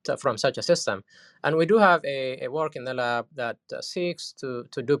that from such a system? And we do have a work in the lab that seeks to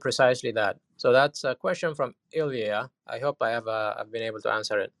do precisely that. So that's a question from Ilya. I hope I've been able to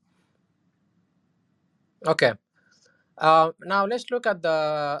answer it. Okay. Now let's look at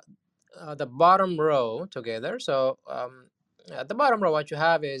the bottom row together. So at the bottom row, what you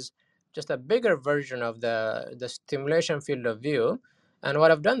have is just a bigger version of the stimulation field of view. And what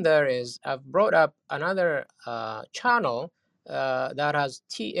I've done there is I've brought up another channel that has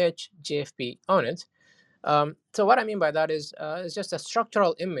THGFP on it. So what I mean by that is it's just a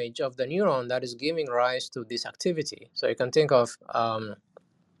structural image of the neuron that is giving rise to this activity. So you can think of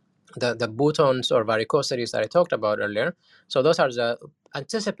the boutons or varicosities that I talked about earlier. So those are the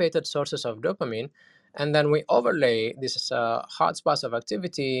anticipated sources of dopamine. And then we overlay this hotspots of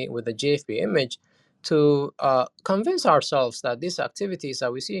activity with the GFP image to convince ourselves that these activities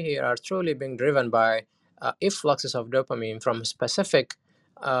that we see here are truly being driven by effluxes of dopamine from specific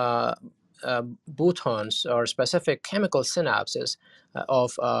boutons or specific chemical synapses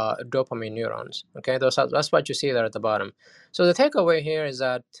of dopamine neurons. Okay, that's what you see there at the bottom. So the takeaway here is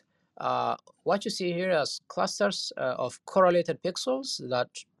that what you see here as clusters of correlated pixels that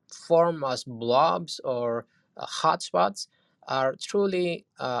form as blobs or hotspots are truly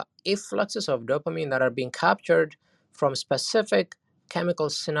effluxes of dopamine that are being captured from specific chemical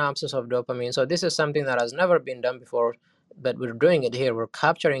synapses of dopamine. So this is something that has never been done before, but we're doing it here. We're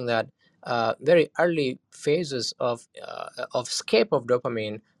capturing that very early phases of escape of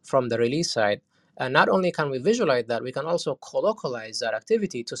dopamine from the release side. And not only can we visualize that, we can also colocalize that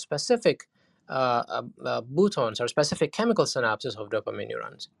activity to specific boutons or specific chemical synapses of dopamine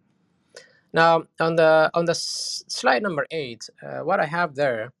neurons. Now, on the slide number 8, what I have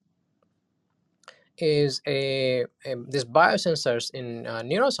there is these biosensors in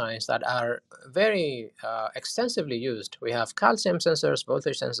neuroscience that are very extensively used. We have calcium sensors,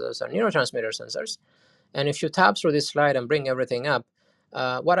 voltage sensors, and neurotransmitter sensors. And if you tab through this slide and bring everything up,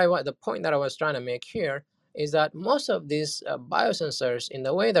 the point that I was trying to make here is that most of these biosensors, in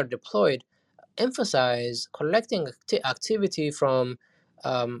the way they're deployed, emphasize collecting activity from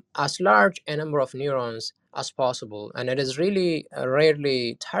as large a number of neurons as possible, and it is really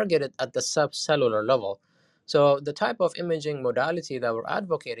rarely targeted at the subcellular level. So the type of imaging modality that we're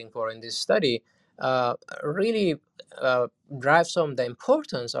advocating for in this study really drives home the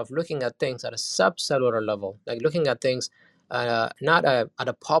importance of looking at things at a subcellular level, like looking at things not at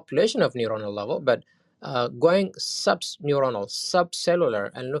a population of neuronal level, but going subneuronal,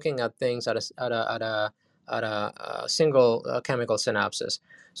 subcellular, and looking at things at a single chemical synapses.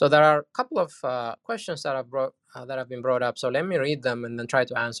 So there are a couple of questions that have been brought up. So let me read them and then try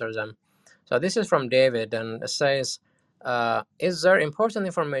to answer them. So this is from David, and it says, is there important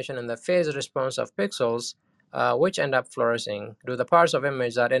information in the phase response of pixels which end up fluorescing? Do the parts of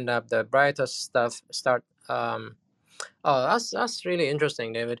image that end up the brightest stuff start? Oh, that's really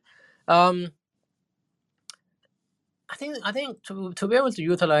interesting, David. I think to be able to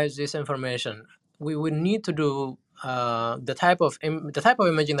utilize this information, we would need to do the type of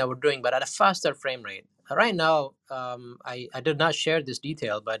imaging that we're doing, but at a faster frame rate. Right now, I did not share this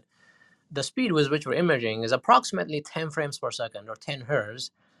detail, but the speed with which we're imaging is approximately 10 frames per second or 10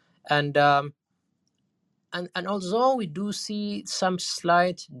 hertz, and although we do see some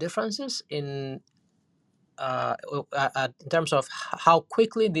slight differences in in terms of how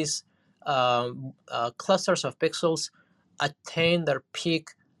quickly these clusters of pixels attain their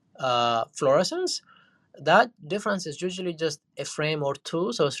peak fluorescence, that difference is usually just a frame or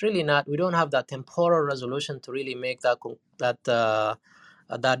two. So it's really not, we don't have that temporal resolution to really make that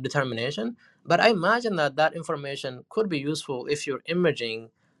determination. But I imagine that information could be useful if you're imaging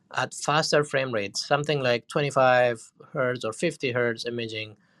at faster frame rates, something like 25 hertz or 50 hertz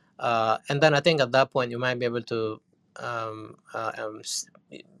imaging. And then I think at that point you might be able to,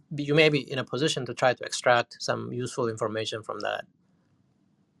 you may be in a position to try to extract some useful information from that.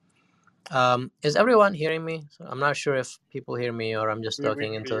 Is everyone hearing me? So I'm not sure if people hear me or I'm just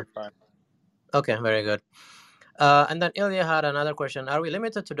talking into. Okay, very good. And then Ilya had another question. Are we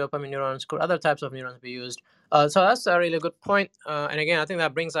limited to dopamine neurons? Could other types of neurons be used? So that's a really good point. And again, I think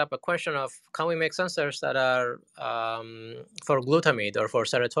that brings up a question of, can we make sensors that are for glutamate or for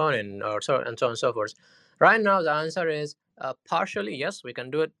serotonin or so and so on and so forth? Right now, the answer is partially yes, we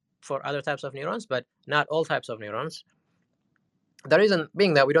can do it for other types of neurons, but not all types of neurons. The reason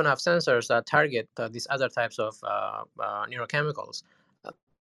being that we don't have sensors that target these other types of neurochemicals.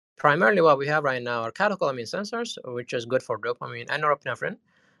 Primarily what we have right now are catecholamine sensors, which is good for dopamine and norepinephrine.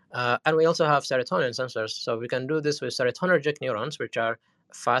 And we also have serotonin sensors. So we can do this with serotonergic neurons, which are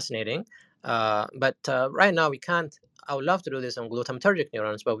fascinating. But right now we can't. I would love to do this on glutamatergic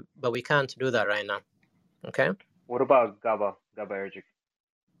neurons, but we can't do that right now. Okay. What about GABAergic?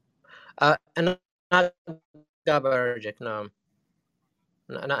 And not GABAergic, no.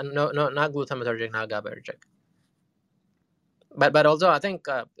 Not glutamatergic, not GABAergic. But also I think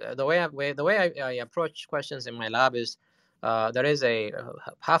the way I approach questions in my lab is there is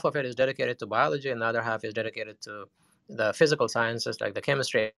half of it is dedicated to biology and the other half is dedicated to the physical sciences, like the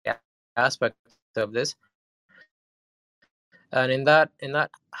chemistry aspect of this. And in that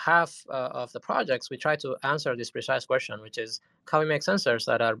half of the projects, we try to answer this precise question, which is, can we make sensors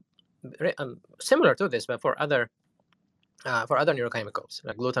that are similar to this, but for other neurochemicals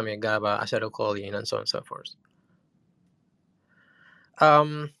like glutamate, GABA, acetylcholine, and so on and so forth.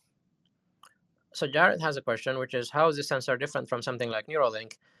 So Jared has a question, which is, how is this sensor different from something like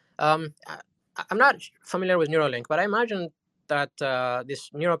Neuralink? I'm not familiar with Neuralink, but I imagine that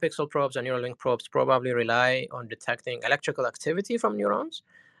these neuropixel probes and Neuralink probes probably rely on detecting electrical activity from neurons.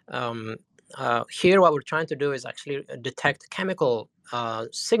 Here, what we're trying to do is actually detect chemical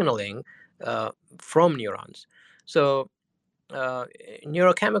signaling from neurons. So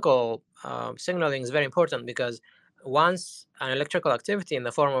neurochemical signaling is very important because once an electrical activity in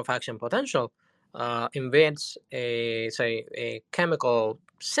the form of action potential invades a chemical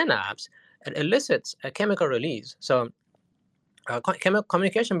synapse, it elicits a chemical release. So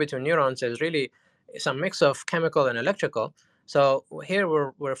communication between neurons is really some mix of chemical and electrical. So here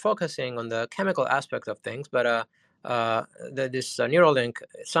we're focusing on the chemical aspect of things, but this Neuralink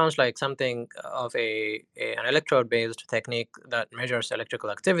sounds like something of an electrode-based technique that measures electrical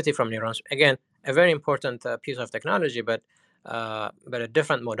activity from neurons. Again, a very important piece of technology, but a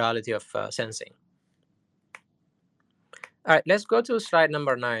different modality of sensing. All right, let's go to slide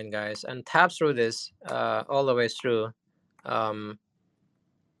number 9, guys, and tap through this all the way through. Not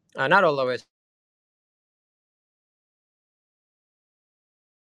all the way through.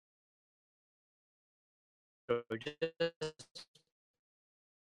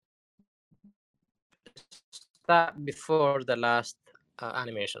 Just stop before the last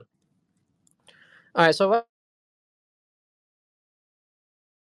animation. All right, so what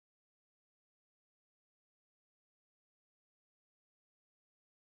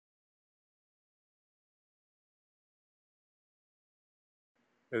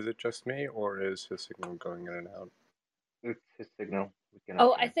Is it just me, or is his signal going in and out? It's his signal. We cannot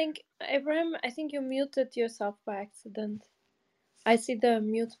Oh, hear. I think, Abraham, I think you muted yourself by accident. I see the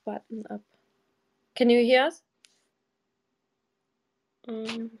mute button up. Can you hear us?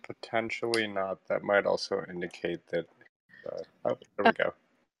 Potentially not. That might also indicate that. Oh, there we go.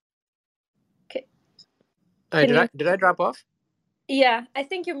 Okay. Did I drop off? Yeah, I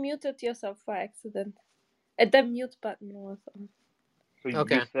think you muted yourself by accident. The mute button was on. So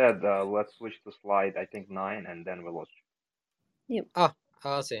Okay. you said let's switch to slide, I think 9, and then we lost you. Yep. Oh,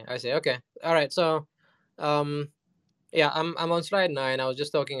 I see. Okay. All right. So, yeah, I'm on slide 9. I was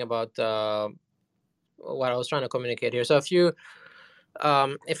just talking about what I was trying to communicate here. So if you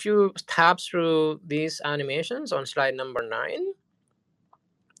tab through these animations on slide number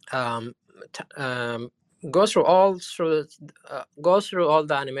 9, go through all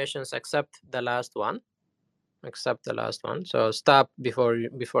the animations except the last one. So stop before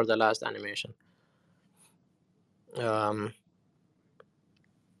the last animation.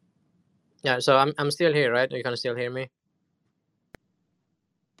 Yeah, so I'm still here, right? You can still hear me?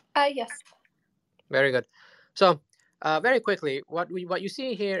 Yes. Very good. So very quickly, what you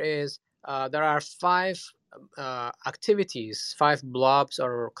see here is there are 5 activities, 5 blobs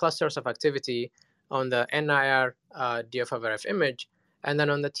or clusters of activity on the NIR DFFRF image, and then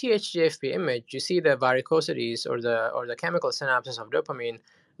on the THGFP image, you see the varicosities or the chemical synapses of dopamine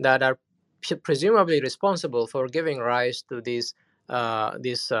that are presumably responsible for giving rise to these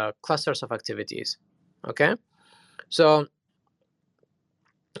clusters of activities. Okay, so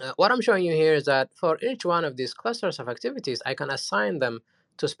what I'm showing you here is that for each one of these clusters of activities, I can assign them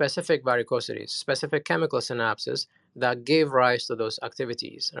to specific varicosities, specific chemical synapses that give rise to those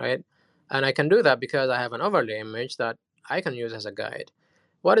activities, right? And I can do that because I have an overlay image that I can use as a guide.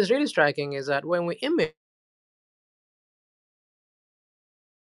 What is really striking is that when we image,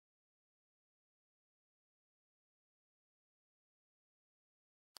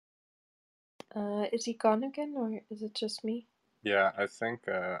 Is he gone again, or is it just me? Yeah, I think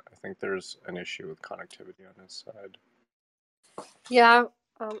there's an issue with connectivity on his side. Yeah,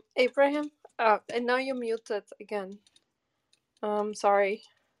 Abraham. And now you're muted again. Sorry.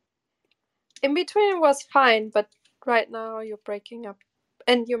 In between it was fine, but right now you're breaking up,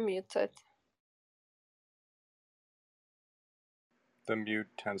 and you're muted. The mute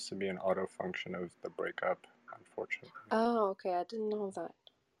tends to be an auto function of the breakup, unfortunately. Oh, okay. I didn't know that.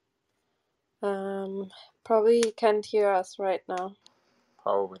 Probably you can't hear us right now.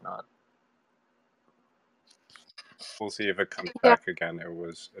 Probably not. We'll see if it comes Yeah. back again.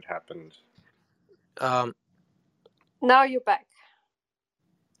 It happened. Now you're back.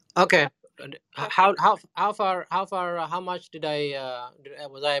 okay, how much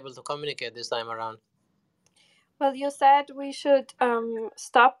was I able to communicate this time around? Well, you said we should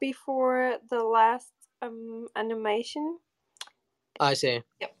stop before the last animation. I see.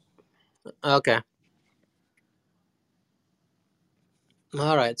 Yep. Okay.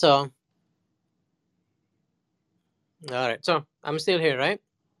 All right. So I'm still here, right?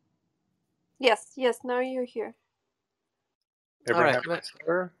 Yes. Now you're here. All right.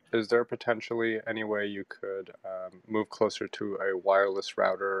 Abraham, is there potentially any way you could move closer to a wireless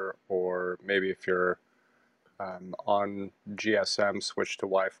router, or maybe if you're on GSM, switch to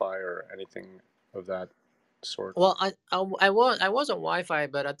Wi-Fi or anything of that sort? Well, I was on Wi-Fi,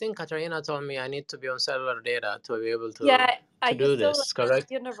 but I think Katarina told me I need to be on cellular data to be able to Yeah. Are you do still this.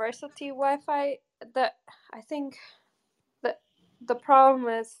 Correct? university Wi-Fi? I think the problem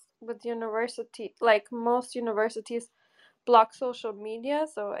is with university, like most universities block social media,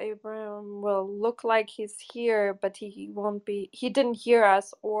 so Abraham will look like he's here, but he won't be. He didn't hear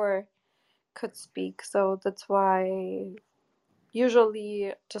us or could speak, so that's why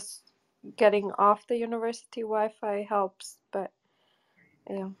usually just getting off the university Wi-Fi helps. But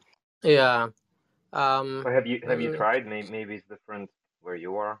yeah. Yeah. But have you mm, tried? Maybe it's different where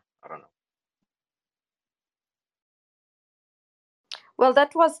you are. I don't know. Well,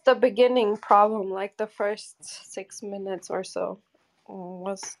 that was the beginning problem. Like the first 6 minutes or so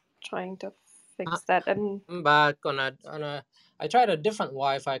was trying to fix that, and I'm back on a. I tried a different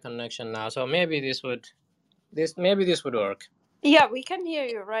Wi-Fi connection now, so maybe this would work. yeah, we can hear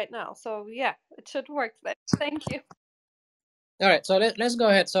you right now. So yeah, it should work then. Thank you. All right, so let's go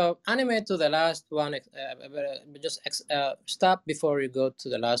ahead. So animate to the last one. Just stop before you go to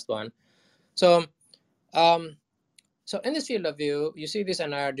the last one. So, so in this field of view, you see this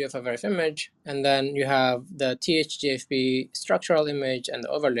NIRD of a VRF image, and then you have the THGFP structural image and the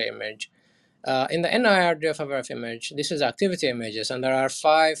overlay image. In the NIRD of a VRF image, this is activity images, and there are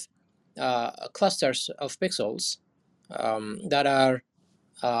 5 clusters of pixels that are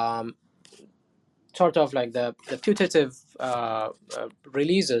sort of like the putative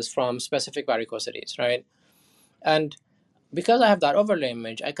releases from specific varicosities, right? And because I have that overlay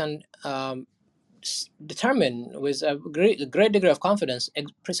image, I can determine with a great degree of confidence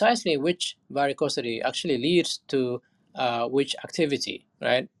precisely which varicosity actually leads to which activity,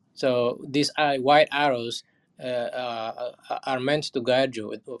 right? So these white arrows are meant to guide you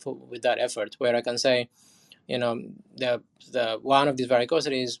with that effort, where I can say, the one of these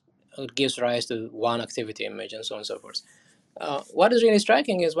varicosities gives rise to one activity image, and so on and so forth. What is really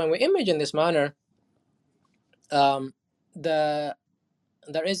striking is when we image in this manner, um, the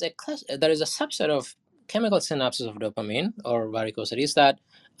there is a subset of chemical synapses of dopamine or varicosities that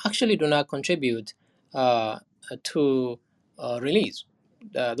actually do not contribute to release.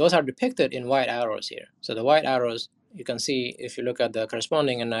 Those are depicted in white arrows here. So the white arrows, you can see if you look at the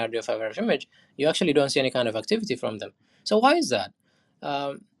corresponding NRDF image, you actually don't see any kind of activity from them. So why is that?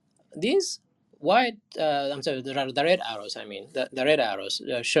 These white, I'm sorry, the red arrows, I mean, the red arrows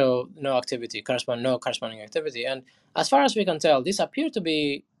show no activity, no corresponding activity. And as far as we can tell, these appear to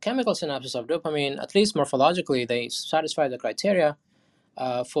be chemical synapses of dopamine. At least morphologically, they satisfy the criteria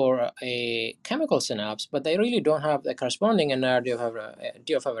for a chemical synapse, but they really don't have the corresponding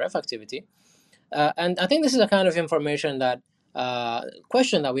NR-DFF activity. And I think this is a kind of information that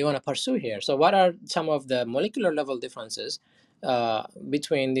question that we want to pursue here. So, what are some of the molecular level differences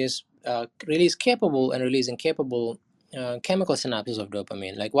between these release capable and release incapable chemical synapses of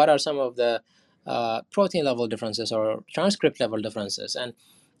dopamine? Like, what are some of the protein level differences or transcript level differences? And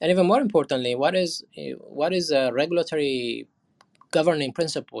even more importantly, what is a regulatory governing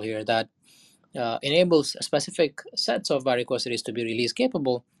principle here that enables specific sets of varicosities to be release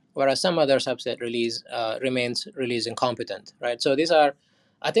capable, whereas some other subset remains release incompetent, right? So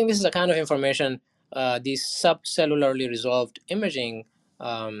I think this is a kind of information these subcellularly resolved imaging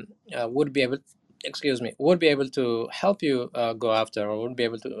would be able, would be able to help you go after, or would be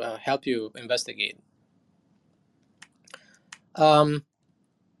able to help you investigate. Um,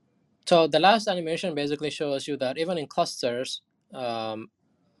 so the last animation basically shows you that even in clusters,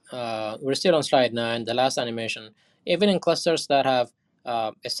 we're still on slide 9, the last animation. Even in clusters that have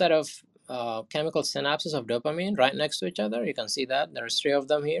a set of chemical synapses of dopamine right next to each other, you can see that there's 3 of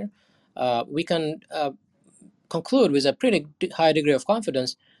them here. We can conclude with a pretty high degree of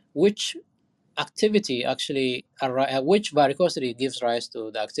confidence which activity actually, which varicosity gives rise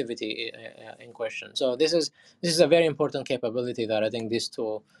to the activity in question. So this is a very important capability that I think this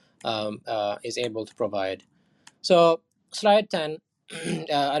tool is able to provide. So slide 10,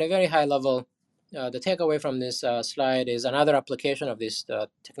 at a very high level, the takeaway from this slide is another application of this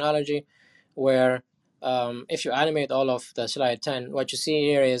technology where if you animate all of the slide 10, what you see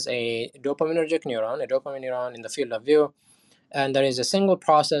here is a dopaminergic neuron, in the field of view. And there is a single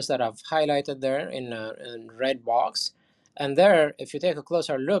process that I've highlighted there in a red box. And there, if you take a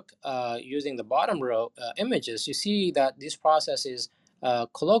closer look using the bottom row images, you see that this process is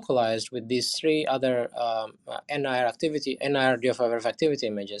colocalized with these 3 other NR-DFF activity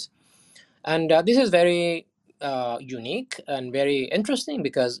images. And this is very unique and very interesting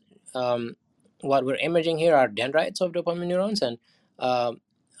because what we're imaging here are dendrites of dopamine neurons. And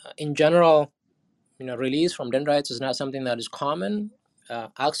in general, release from dendrites is not something that is common.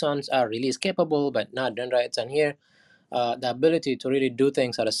 Axons are release capable, but not dendrites. And here, the ability to really do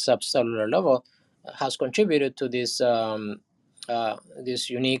things at a subcellular level has contributed to this this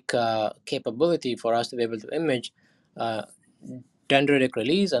unique capability for us to be able to image dendritic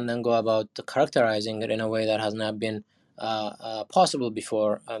release and then go about characterizing it in a way that has not been possible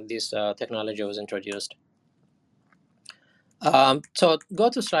before this technology was introduced. So go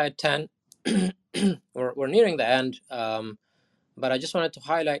to slide 10. We're nearing the end, but I just wanted to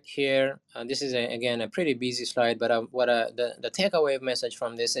highlight here, this is, again, a pretty busy slide, but the takeaway message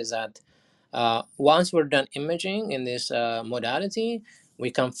from this is that once we're done imaging in this modality,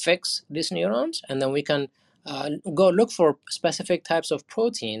 we can fix these neurons, and then we can go look for specific types of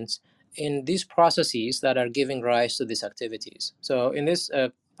proteins in these processes that are giving rise to these activities. So in this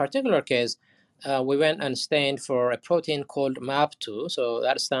particular case, we went and stained for a protein called MAP2. So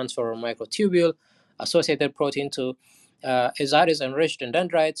that stands for microtubule associated protein 2. That is enriched in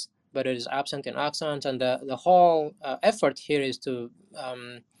dendrites, but it is absent in axons. And the whole effort here is to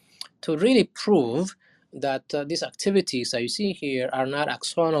really prove that these activities that you see here are not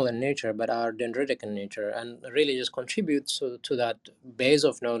axonal in nature, but are dendritic in nature, and really just contributes to that base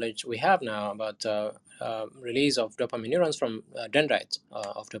of knowledge we have now about release of dopamine neurons from dendrites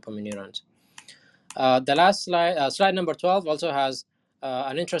of dopamine neurons. The last slide, slide number 12, also has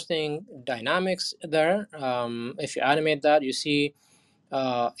an interesting dynamics there. If you animate that, you see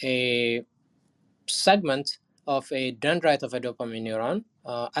a segment of a dendrite of a dopamine neuron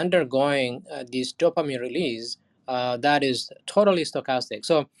undergoing this dopamine release that is totally stochastic.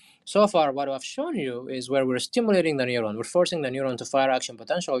 So far, what I've shown you is where we're stimulating the neuron. We're forcing the neuron to fire action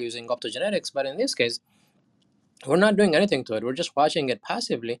potential using optogenetics, but in this case, we're not doing anything to it. We're just watching it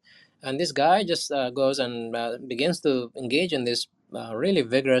passively. And this guy just goes and begins to engage in this really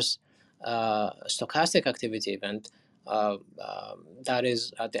vigorous stochastic activity event that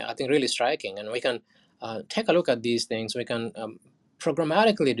is, I think, really striking. And we can take a look at these things. We can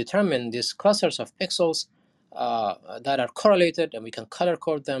programmatically determine these clusters of pixels that are correlated, and we can color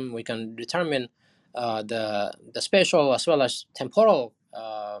code them. We can determine the spatial as well as temporal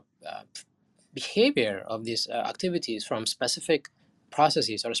behavior of these activities from specific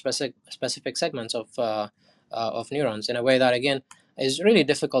processes or specific segments of neurons in a way that, again, is really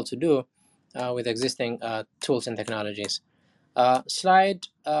difficult to do with existing tools and technologies. Slide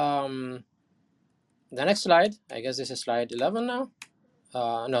The next slide, I guess this is slide 11 now.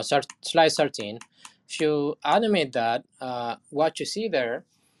 No, slide 13. If you animate that, what you see there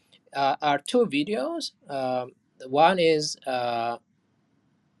are two videos. One is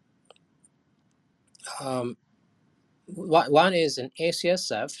one is an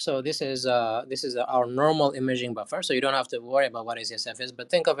ACSF. So this is our normal imaging buffer. So you don't have to worry about what ACSF is, but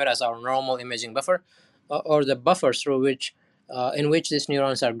think of it as our normal imaging buffer, or the buffer through which in which these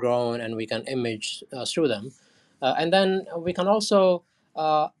neurons are grown, and we can image through them. And then we can also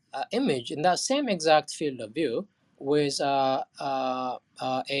image in that same exact field of view with in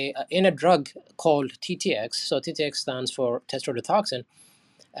a drug called TTX. So TTX stands for tetrodotoxin,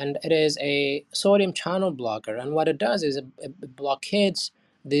 and it is a sodium channel blocker. And what it does is it blockades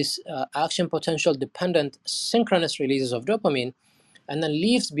this action potential dependent synchronous releases of dopamine, and then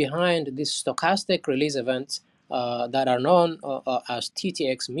leaves behind these stochastic release events that are known as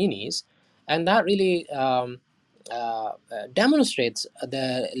TTX minis. And that really demonstrates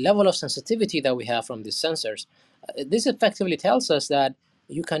the level of sensitivity that we have from these sensors. This effectively tells us that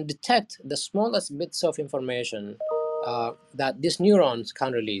you can detect the smallest bits of information that these neurons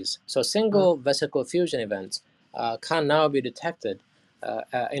can release. So single vesicle fusion events can now be detected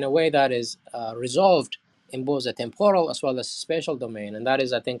in a way that is resolved in both the temporal as well as spatial domain. And that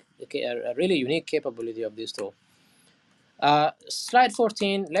is, I think, a really unique capability of this tool. Slide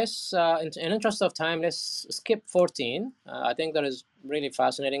 14, let's, in interest of time, let's skip 14. I think there is really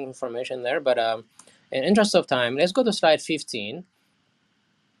fascinating information there, but in interest of time, let's go to slide 15.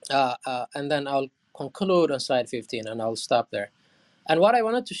 And then I'll conclude on slide 15, and I'll stop there. And what I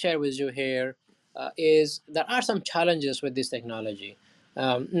wanted to share with you here is there are some challenges with this technology.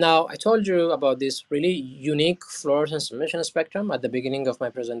 Now, I told you about this really unique fluorescence emission spectrum at the beginning of my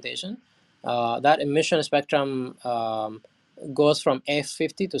presentation. That emission spectrum goes from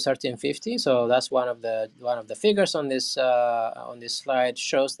F50 to 1350. So that's one of the figures on this slide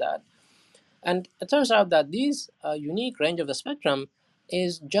shows that. And it turns out that this unique range of the spectrum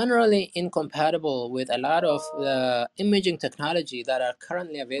is generally incompatible with a lot of the imaging technology that are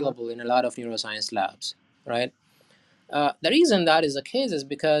currently available in a lot of neuroscience labs, right? The reason that is the case is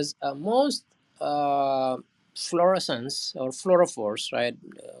because most fluorescence or fluorophores, right,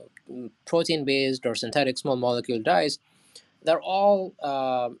 protein-based or synthetic small molecule dyes, they all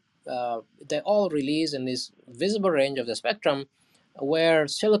release in this visible range of the spectrum, where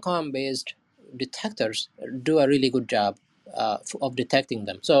silicon-based detectors do a really good job of detecting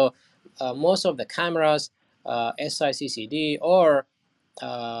them. So most of the cameras, SICCD or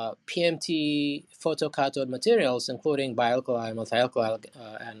PMT photocathode materials, including bialkali, multialkyl,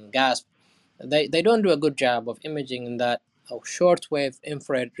 and GASP, they don't do a good job of imaging in that shortwave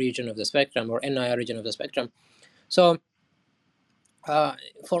infrared region of the spectrum, or NIR region of the spectrum. So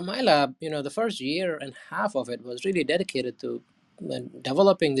for my lab, the first year and a half of it was really dedicated to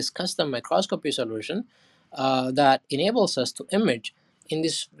developing this custom microscopy solution that enables us to image in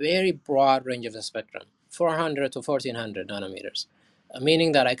this very broad range of the spectrum, 400 to 1400 nanometers,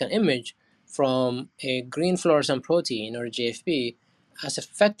 meaning that I can image from a green fluorescent protein, or GFP, as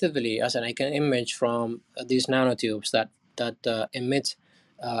effectively as I can image from these nanotubes that emit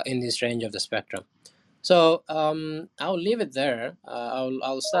in this range of the spectrum. So I'll leave it there.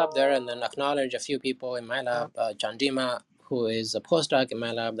 I'll stop there and then acknowledge a few people in my lab. John Dima, who is a postdoc in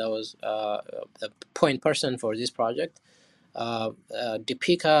my lab, that was the point person for this project.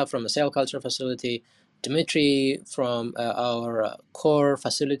 Deepika from a cell culture facility. Dmitry from our core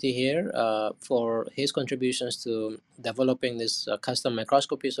facility here for his contributions to developing this custom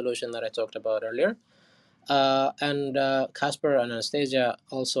microscopy solution that I talked about earlier. And Casper and Anastasia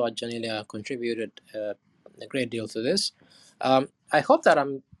also at Janelia contributed a great deal to this. I hope that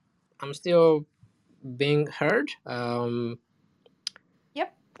I'm still being heard.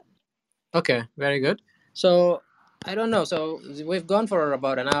 Yep. Okay, very good. So I don't know. So we've gone for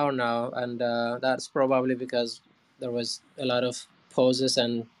about an hour now, and that's probably because there was a lot of pauses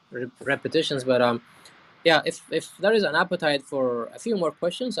and repetitions. But yeah, if there is an appetite for a few more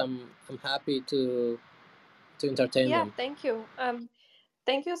questions, I'm happy to entertain them. Thank you.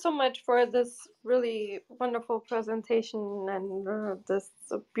 Thank you so much for this really wonderful presentation and this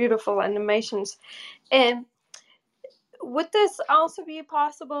beautiful animations. And would this also be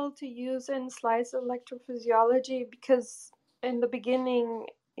possible to use in slice electrophysiology? Because in the beginning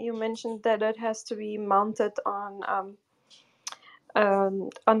you mentioned that it has to be mounted on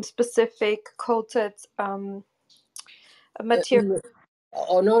specific coated material.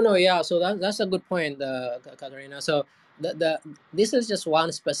 Oh no, yeah. So that's a good point, Katarina. So this is just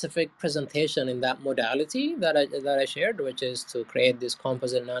one specific presentation in that modality that I shared, which is to create this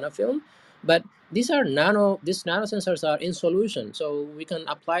composite nanofilm. But these nanosensors are in solution, so we can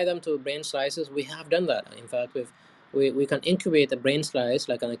apply them to brain slices. We have done that. In fact, we can incubate a brain slice,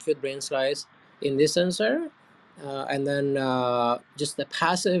 like an acute brain slice, in this sensor, and then just the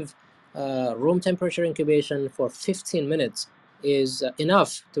passive room temperature incubation for 15 minutes is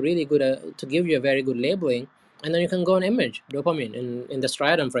enough to really good to give you a very good labeling, and then you can go and image dopamine in the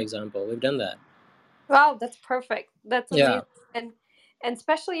striatum, for example. We've done that. Wow, that's perfect. That's Yeah. amazing. And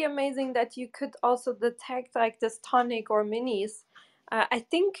especially amazing that you could also detect like this tonic or minis. I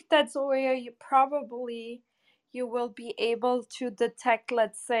think that's where you will be able to detect,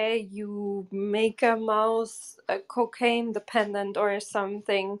 let's say you make a mouse cocaine dependent or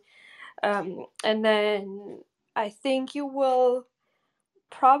something, and then I think you will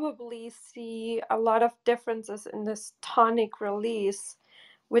probably see a lot of differences in this tonic release,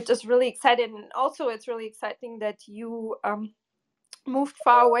 which is really exciting. And also, it's really exciting that you moved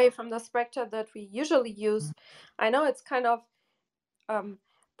far away from the spectra that we usually use. I know it's kind of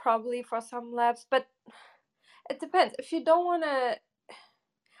probably for some labs, but it depends. If you don't want to,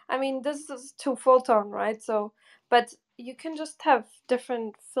 I mean, this is 2 photon, right? So, but you can just have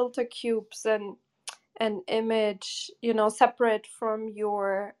different filter cubes and an image, separate from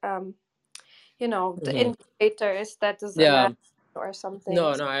your the Mhm. indicators that is a Yeah. lab or something.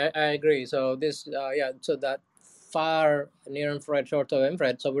 No, I agree. So this, yeah, so that far near infrared, short of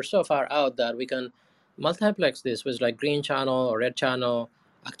infrared. So we're so far out that we can multiplex this with like green channel or red channel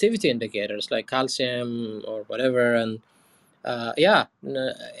activity indicators like calcium or whatever, and yeah,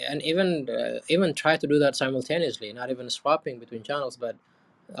 and even try to do that simultaneously, not even swapping between channels, but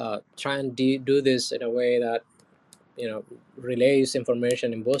try and do this in a way that relays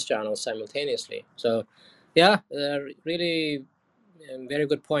information in both channels simultaneously. So, yeah, really very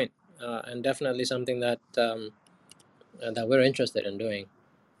good point, and definitely something that we're interested in doing.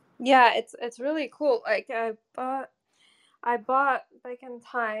 Yeah, it's really cool. Like I bought back in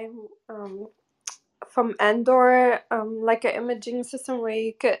time from Andor like an imaging system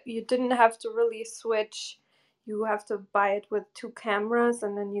where you didn't have to really switch. You have to buy it with 2 cameras,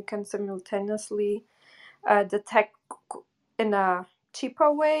 and then you can simultaneously detect in a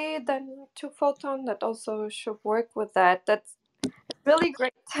cheaper way than 2 photon. That also should work with that. That's really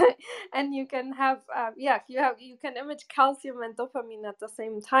great. And you can have you can image calcium and dopamine at the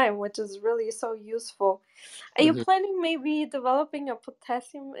same time, which is really so useful. Are you Hmm. planning maybe developing a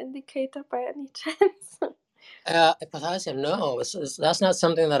potassium indicator by any chance? Potassium, no, that's not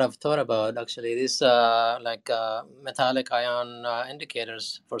something that I've thought about actually. These metallic ion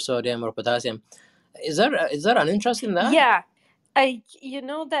indicators for sodium or potassium. Is there an interest in that? Yeah, you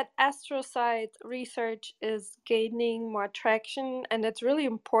know that astrocyte research is gaining more traction, and it's really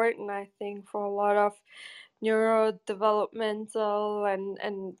important, I think, for a lot of neurodevelopmental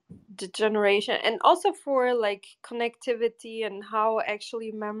and degeneration, and also for like connectivity and how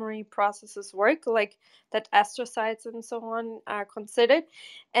actually memory processes work, like that astrocytes and so on are considered.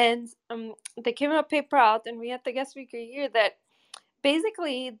 And there came a paper out, and we had the guest speaker here, that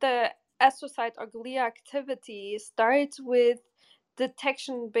basically the astrocyte or glia activity starts with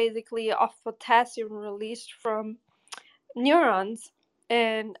detection basically of potassium released from neurons,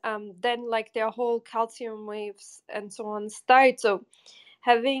 and then like their whole calcium waves and so on start. So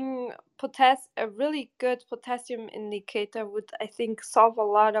having a really good potassium indicator would, I think, solve a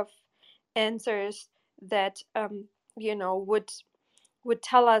lot of answers that would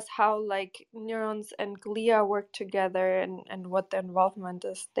tell us how like neurons and glia work together, and what the involvement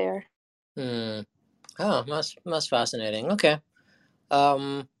is there. Hmm. Oh, most fascinating. Okay.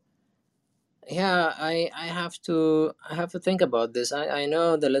 Um. Yeah, I have to think about this. I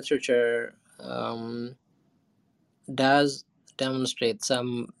know the literature does demonstrate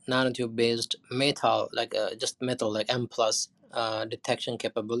some nanotube based metal, like just metal, like M plus detection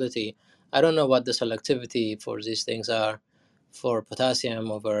capability. I don't know what the selectivity for these things are for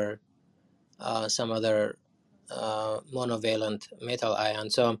potassium over some other monovalent metal ion.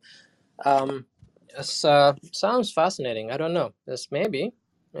 So this sounds fascinating. I don't know. This maybe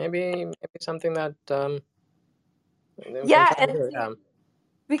something that we can Yeah, try to do. Yeah.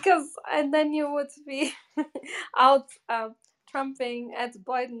 and then you would be out trumping at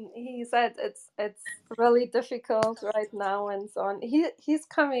Biden. He said it's really difficult right now and so on. He's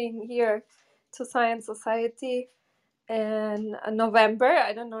coming here to Science Society in November.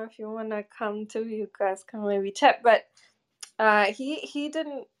 I don't know if you want to come too. You guys can maybe chat, but he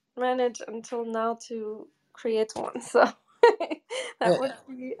didn't manage until now to create one, so that would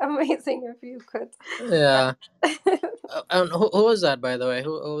be amazing if you could. Yeah. And who was that, by the way?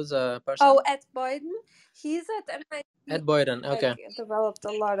 Who was a person? Oh, Ed Boyden, He's at MIT. Ed Boyden. Okay. Like, developed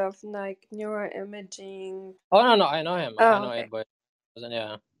a lot of like neuroimaging. Oh no, I know him. I know okay. Ed Boyden.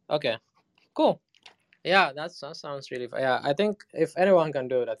 Yeah. Okay. Cool. Yeah, that sounds really fun. Yeah, I think if anyone can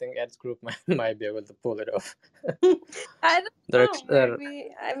do it, I think Ed's group might be able to pull it off. I don't They're know.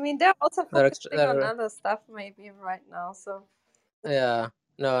 Maybe. I mean, they're also focusing on they're other stuff maybe right now. So yeah.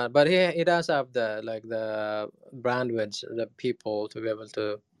 No, but he does have the bandwidth, the people to be able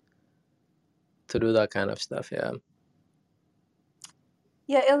to do that kind of stuff. Yeah.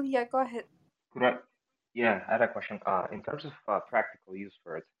 yeah, Ilya, go ahead. Could I? Yeah, I had a question. In terms of practical use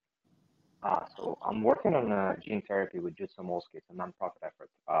for it, so I'm working on gene therapy with Jitsa Molsky. It's a nonprofit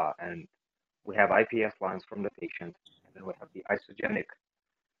effort, and we have IPS lines from the patient, and then we have the isogenic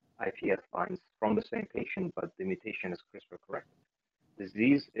IPS lines from the same patient, but the mutation is CRISPR corrected.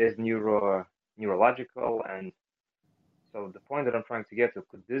 Disease is neurological, and so the point that I'm trying to get to,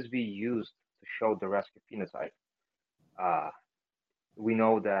 could this be used to show the rescue phenotype? We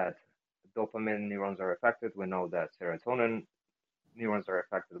know that dopamine neurons are affected. We know that serotonin neurons are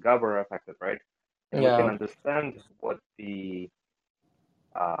affected. GABA are affected, right? And we can understand what the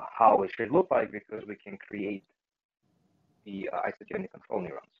how it should look like because we can create the isogenic control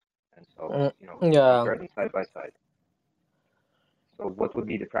neurons, and so compare them side by side. So what would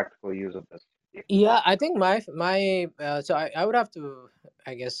be the practical use of this? Yeah, I think my so I would have to,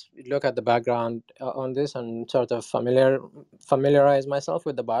 I guess, look at the background on this and sort of familiarize myself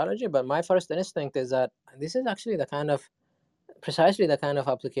with the biology. But my first instinct is that this is actually precisely the kind of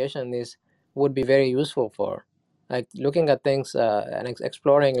application this would be very useful for, like looking at things and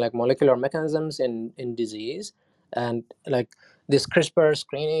exploring like molecular mechanisms in disease, and like this CRISPR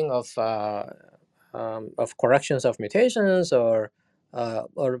screening of corrections of mutations or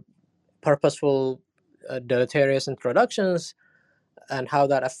purposeful deleterious introductions, and how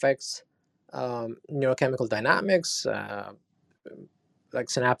that affects neurochemical dynamics,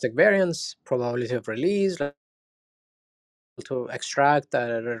 like synaptic variants, probability of release, like to extract at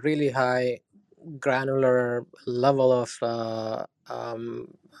a really high granular level of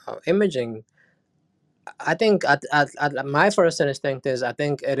imaging. I think at my first instinct is I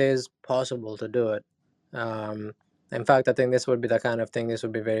think it is possible to do it. In fact, I think this would be the kind of thing this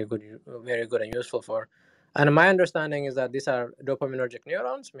would be very good and useful for. And my understanding is that these are dopaminergic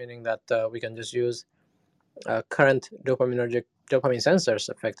neurons, meaning that we can just use current dopamine sensors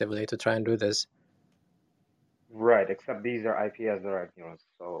effectively to try and do this. Right, except these are IPS-derived neurons,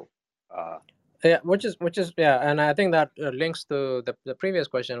 so. Yeah, which is and I think that links to the previous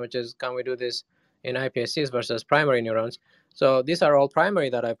question, which is can we do this in iPSCs versus primary neurons? So these are all primary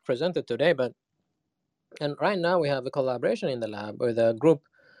that I've presented today, and right now we have a collaboration in the lab with a group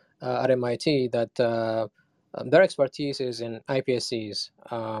at MIT that their expertise is in iPSCs,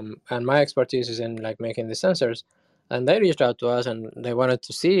 and my expertise is in like making the sensors. And they reached out to us and they wanted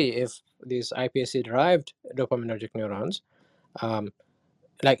to see if these iPSC-derived dopaminergic neurons,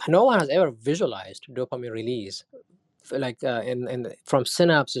 like no one has ever visualized dopamine release, like in from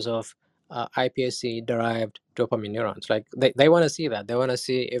synapses of iPSC-derived dopamine neurons. Like they want to see that. They want to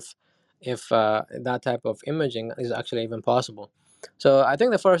see if that type of imaging is actually even possible. So I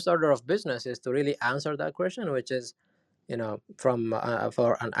think the first order of business is to really answer that question, which is, from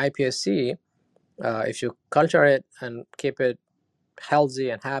for an iPSC, if you culture it and keep it healthy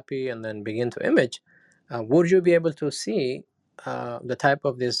and happy and then begin to image, would you be able to see the type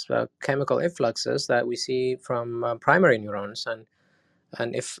of these chemical effluxes that we see from primary neurons?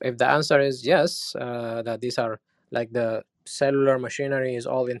 And if the answer is yes, that these are like the cellular machinery is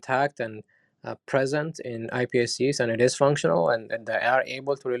all intact and present in iPSCs and it is functional and they are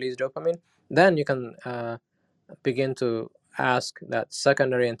able to release dopamine, then you can begin to ask that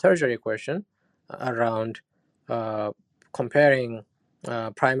secondary and tertiary question around comparing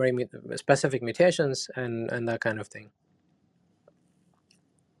primary specific mutations and that kind of thing.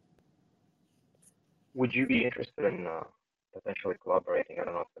 Would you be interested in potentially collaborating? I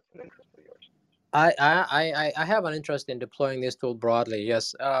don't know if that's an interest of yours. I have an interest in deploying this tool broadly.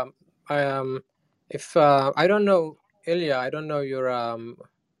 Yes. If I don't know, Ilya, I don't know your I'm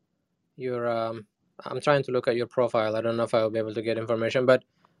trying to look at your profile. I don't know if I will be able to get information, but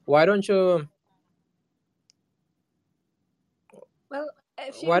why don't you? Well,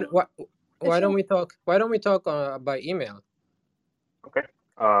 if you why don't we talk? Why don't we talk by email? Okay.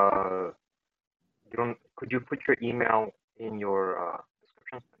 Could you put your email in your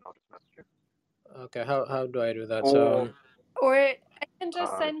description and I'll just message you? Okay. How do I do that? Or I can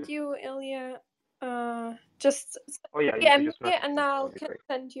just send you, Ilya. Just you can just message and I'll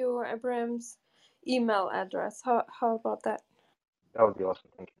send you Abraham's email address. How about that? That would be awesome.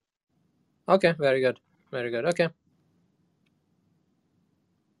 Thank you. Okay, very good. Very good. Okay.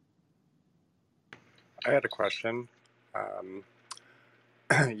 I had a question. Um,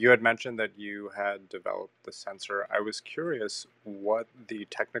 you had mentioned that you had developed the sensor. I was curious what the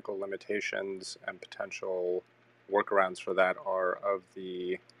technical limitations and potential workarounds for that are of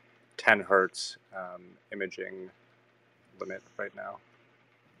the 10 hertz imaging limit right now.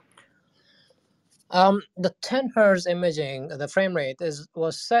 The 10 hertz imaging, the frame rate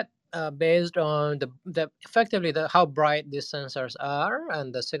was set based on the effectively how bright these sensors are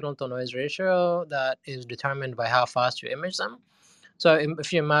and the signal to noise ratio that is determined by how fast you image them. So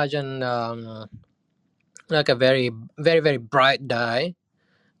if you imagine like a very very bright dye,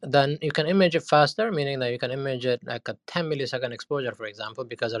 then you can image it faster, meaning that you can image it like a 10 millisecond exposure, for example,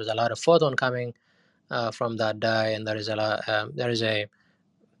 because there is a lot of photon coming from that dye, and there is a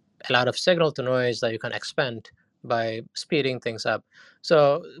lot of signal to noise that you can expand by speeding things up.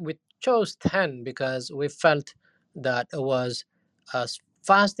 So we chose 10 because we felt that it was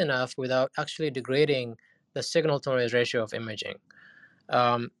fast enough without actually degrading the signal to noise ratio of imaging.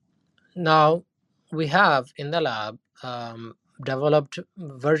 Now we have in the lab developed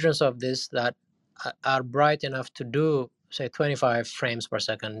versions of this that are bright enough to do, say, 25 frames per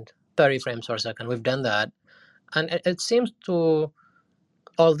second, 30 frames per second. We've done that, and it seems to,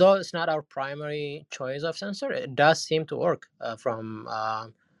 although it's not our primary choice of sensor, it does seem to work from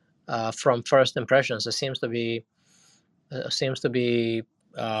first impressions. It seems to be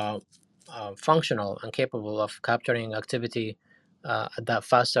functional and capable of capturing activity at that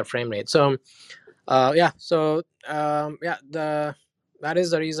faster frame rate. So that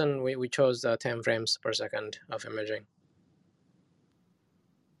is the reason we chose 10 frames per second of imaging.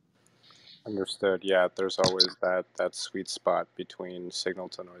 Understood. Yeah, there's always that sweet spot between signal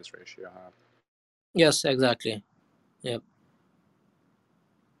to noise ratio. Huh? Yes, exactly. Yep.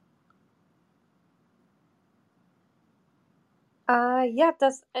 Yeah,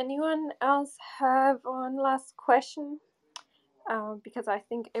 does anyone else have one last question? Because I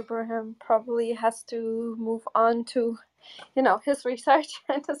think Abraham probably has to move on to, his research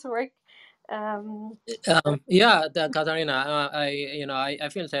and his work. Yeah, Katarina, I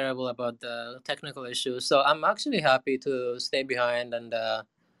feel terrible about the technical issues, so I'm actually happy to stay behind, and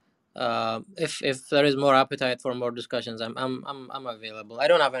if there is more appetite for more discussions, I'm available. I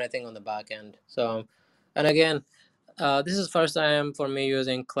don't have anything on the back end, so, and again, this is first time for me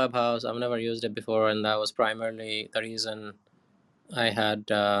using Clubhouse. I've never used it before, and that was primarily the reason I had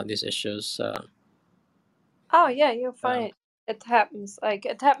these issues. Oh yeah, you're fine. It happens. Like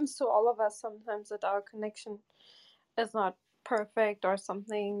it happens to all of us sometimes that our connection is not perfect or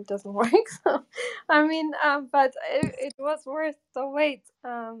something doesn't work. So, I mean, but it was worth the wait.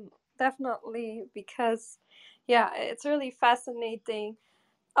 Definitely because, yeah, it's really fascinating.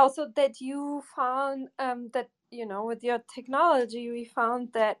 Also, that you found that with your technology, we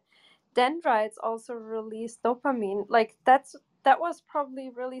found that dendrites also release dopamine. Like that was probably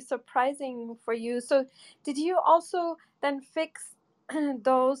really surprising for you. So did you also then fix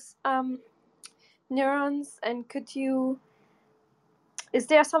those neurons, and is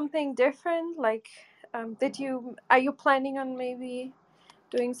there something different, like are you planning on maybe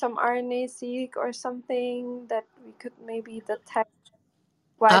doing some RNA-seq or something that we could maybe detect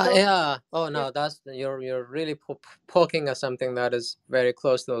why those Yeah. Oh no, that's you're really poking at something that is very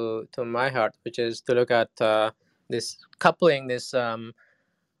close to my heart, which is to look at this coupling this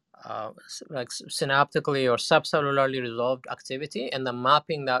like synaptically or subcellularly resolved activity, and then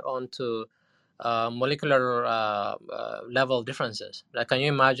mapping that onto molecular level differences. Like, can you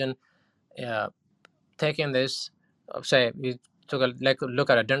imagine taking this, say you took a look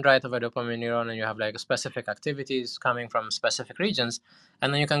at a dendrite of a dopamine neuron, and you have like specific activities coming from specific regions,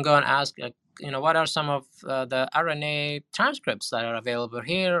 and then you can go and ask, what are some of the RNA transcripts that are available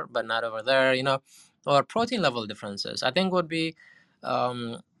here but not over there, or protein level differences. I think would be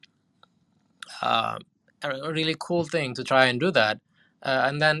um, a really cool thing to try and do that.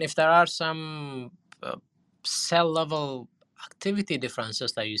 And then if there are some cell level activity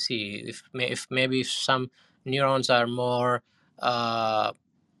differences that you see, if maybe some neurons are more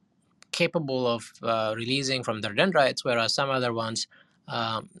capable of releasing from their dendrites, whereas some other ones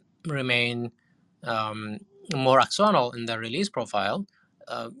remain um, more axonal in their release profile.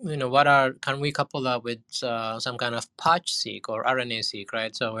 Can we couple that with some kind of patch-seq or RNA-seq,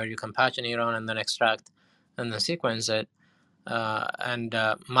 right? So where you can patch a neuron and then extract and then sequence it and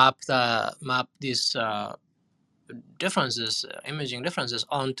map these differences, imaging differences,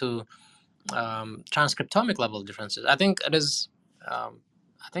 onto transcriptomic level differences. I think it's a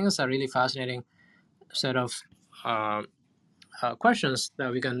really fascinating set of questions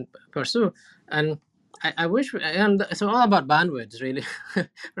that we can pursue. And I wish, and it's all about bandwidth, really.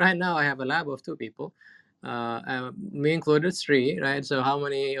 Right now, I have a lab of 2 people, me included, 3, right? So how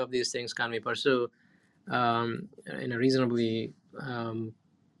many of these things can we pursue in a reasonably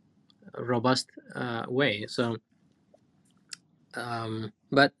robust way? So,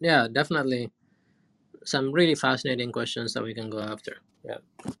 but yeah, definitely some really fascinating questions that we can go after. Yeah.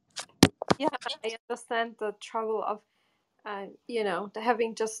 Yeah, I understand the trouble of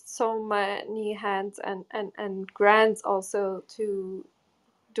having just so many hands and grants also to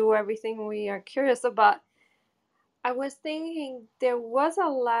do everything we are curious about. I was thinking there was a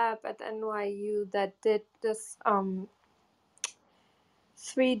lab at NYU that did this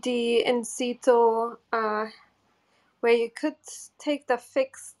 3D in situ where you could take the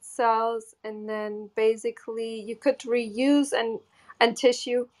fixed cells and then basically you could reuse and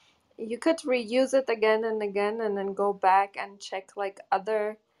tissue. You could reuse it again and again and then go back and check like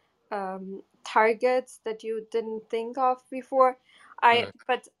other targets that you didn't think of before.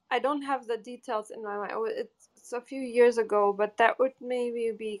 But I don't have the details in my mind. It's a few years ago, but that would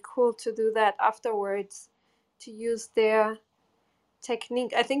maybe be cool to do that afterwards, to use their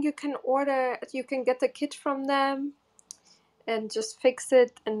technique. I think you can get the kit from them and just fix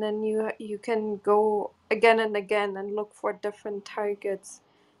it, and then you can go again and again and look for different targets.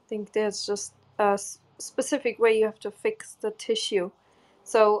 I think there's just a specific way you have to fix the tissue.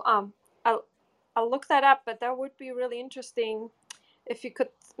 So I'll look that up, but that would be really interesting if you could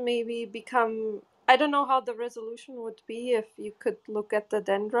maybe become, I don't know how the resolution would be if you could look at the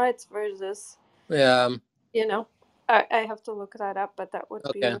dendrites versus, Yeah. I have to look that up, but that would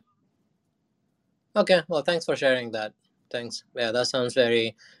be Okay. Okay. Well, thanks for sharing that. Thanks. Yeah, that sounds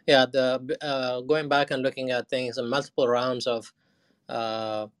very. Yeah, the going back and looking at things in multiple rounds of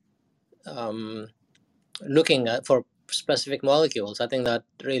uh, um, looking at for specific molecules. I think that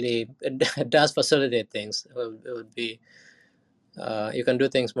really it does facilitate things. It would be you can do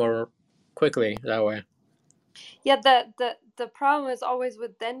things more quickly that way. Yeah, the problem is always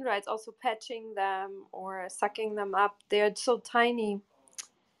with dendrites, also patching them or sucking them up. They're so tiny.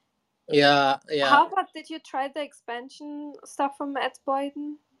 Yeah, yeah. How about, did you try the expansion stuff from Ed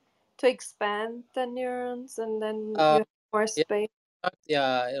Boyden to expand the neurons and then you have more Yeah, space?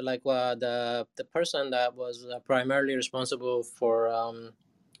 yeah. Like the person that was primarily responsible for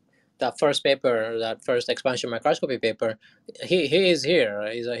that first paper, that first expansion microscopy paper, he is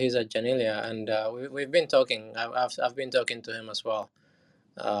here. He's at Janelia, and we've been talking. I've been talking to him as well.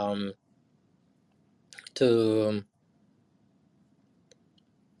 To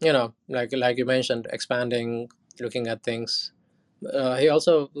like you mentioned, expanding, looking at things.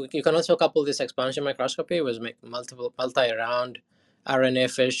 You can also couple this expansion microscopy with multiple multi-round RNA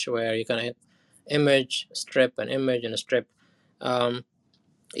fish where you can image, strip, and image and strip. Um,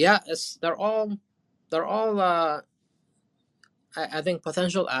 yeah, they're all I think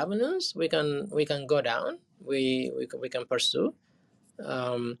potential avenues we can go down. We can pursue.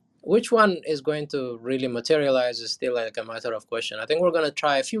 Which one is going to really materialize is still like a matter of question. I think we're going to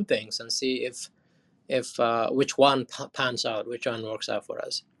try a few things and see if which one pans out, which one works out for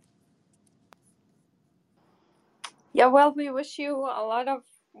us. Yeah, well, we wish you a lot of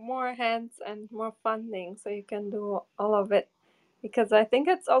more hands and more funding so you can do all of it, because I think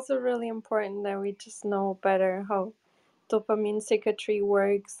it's also really important that we just know better how dopamine circuitry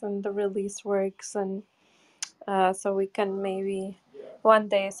works and the release works, and so we can maybe one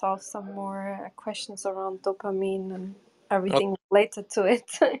day solve some more questions around dopamine and Okay. everything related to it.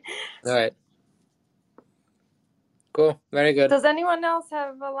 All right. Cool. Very good. Does anyone else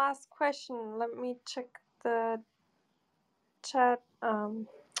have a last question? Let me check the chat.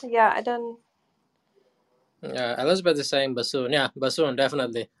 Yeah, I don't. Elizabeth is saying bassoon. Yeah, bassoon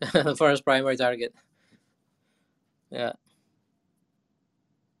definitely the first primary target. Yeah.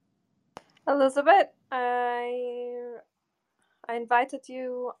 Elizabeth, I invited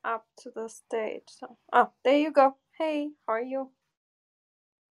you up to the stage. So, oh, there you go. Hey, how are you?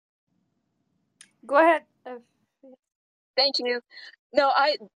 Go ahead. Thank you. No,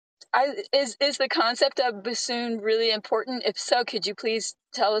 is the concept of bassoon really important? If so, could you please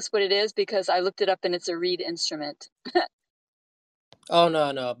tell us what it is? Because I looked it up and it's a reed instrument. Oh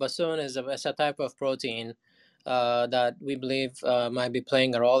no, bassoon is a type of protein that we believe might be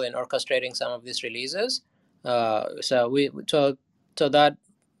playing a role in orchestrating some of these releases. So that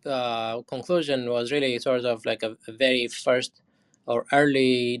conclusion was really sort of like a very first or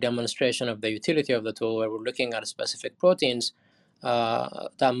early demonstration of the utility of the tool, where we're looking at specific proteins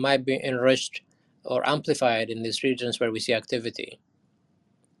that might be enriched or amplified in these regions where we see activity.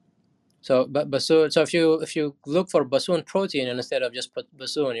 So, but bassoon. So if you look for bassoon protein and instead of just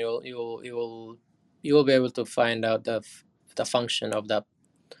bassoon, you will you will be able to find out the function of that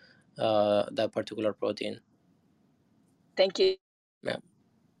particular protein. Thank you. Yeah.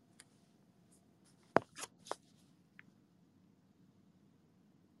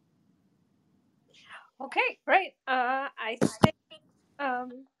 Okay, great. I think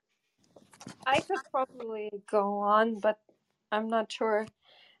I could probably go on, but I'm not sure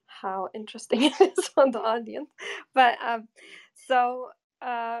how interesting it is for the audience. But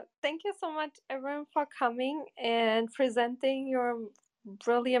thank you so much, everyone, for coming and presenting your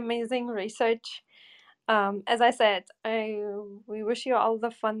really amazing research. As I said, we wish you all the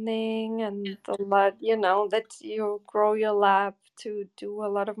funding and a lot, that you grow your lab to do a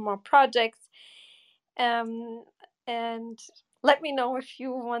lot of more projects. And let me know if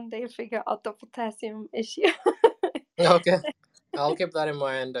you one day figure out the potassium issue. Okay, I'll keep that in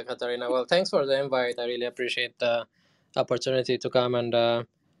mind, Katarina. Well, thanks for the invite. I really appreciate the opportunity to come and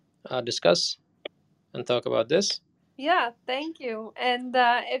discuss and talk about this. Yeah, thank you. And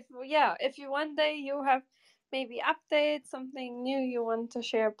if you one day you have maybe updates, something new you want to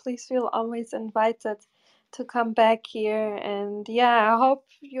share, please feel always invited to come back here. And yeah, I hope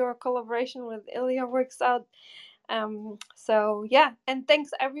your collaboration with Ilya works out. And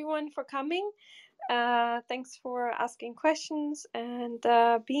thanks everyone for coming. Thanks for asking questions and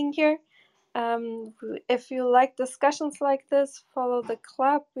being here. If you like discussions like this, follow the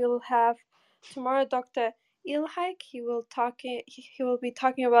club. We'll have tomorrow Dr. Ilhaik. He will be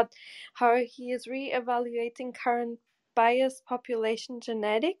talking about how he is re-evaluating current bias population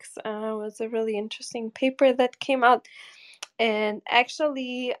genetics. It was a really interesting paper that came out, and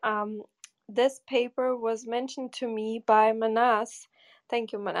actually, this paper was mentioned to me by Manas.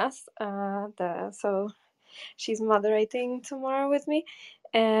 Thank you, Manas. So she's moderating tomorrow with me.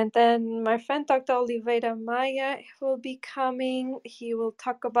 And then my friend Dr. Oliveira Maya will be coming. He will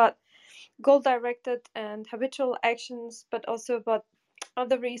talk about goal-directed and habitual actions, but also about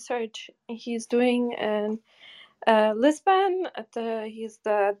other research he's doing. And Lisbon, he's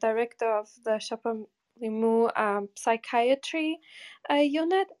the director of the Chapalimau psychiatry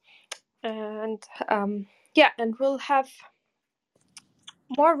unit. And and we'll have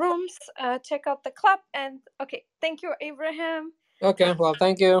more rooms. Check out the club. And okay, thank you, Abraham. Okay, well,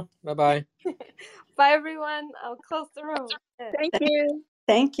 thank you. Bye-bye. Bye, everyone. I'll close the room. Thank you.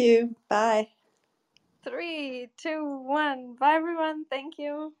 Thank you. Bye. 3, 2, 1. Bye, everyone. Thank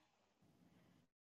you.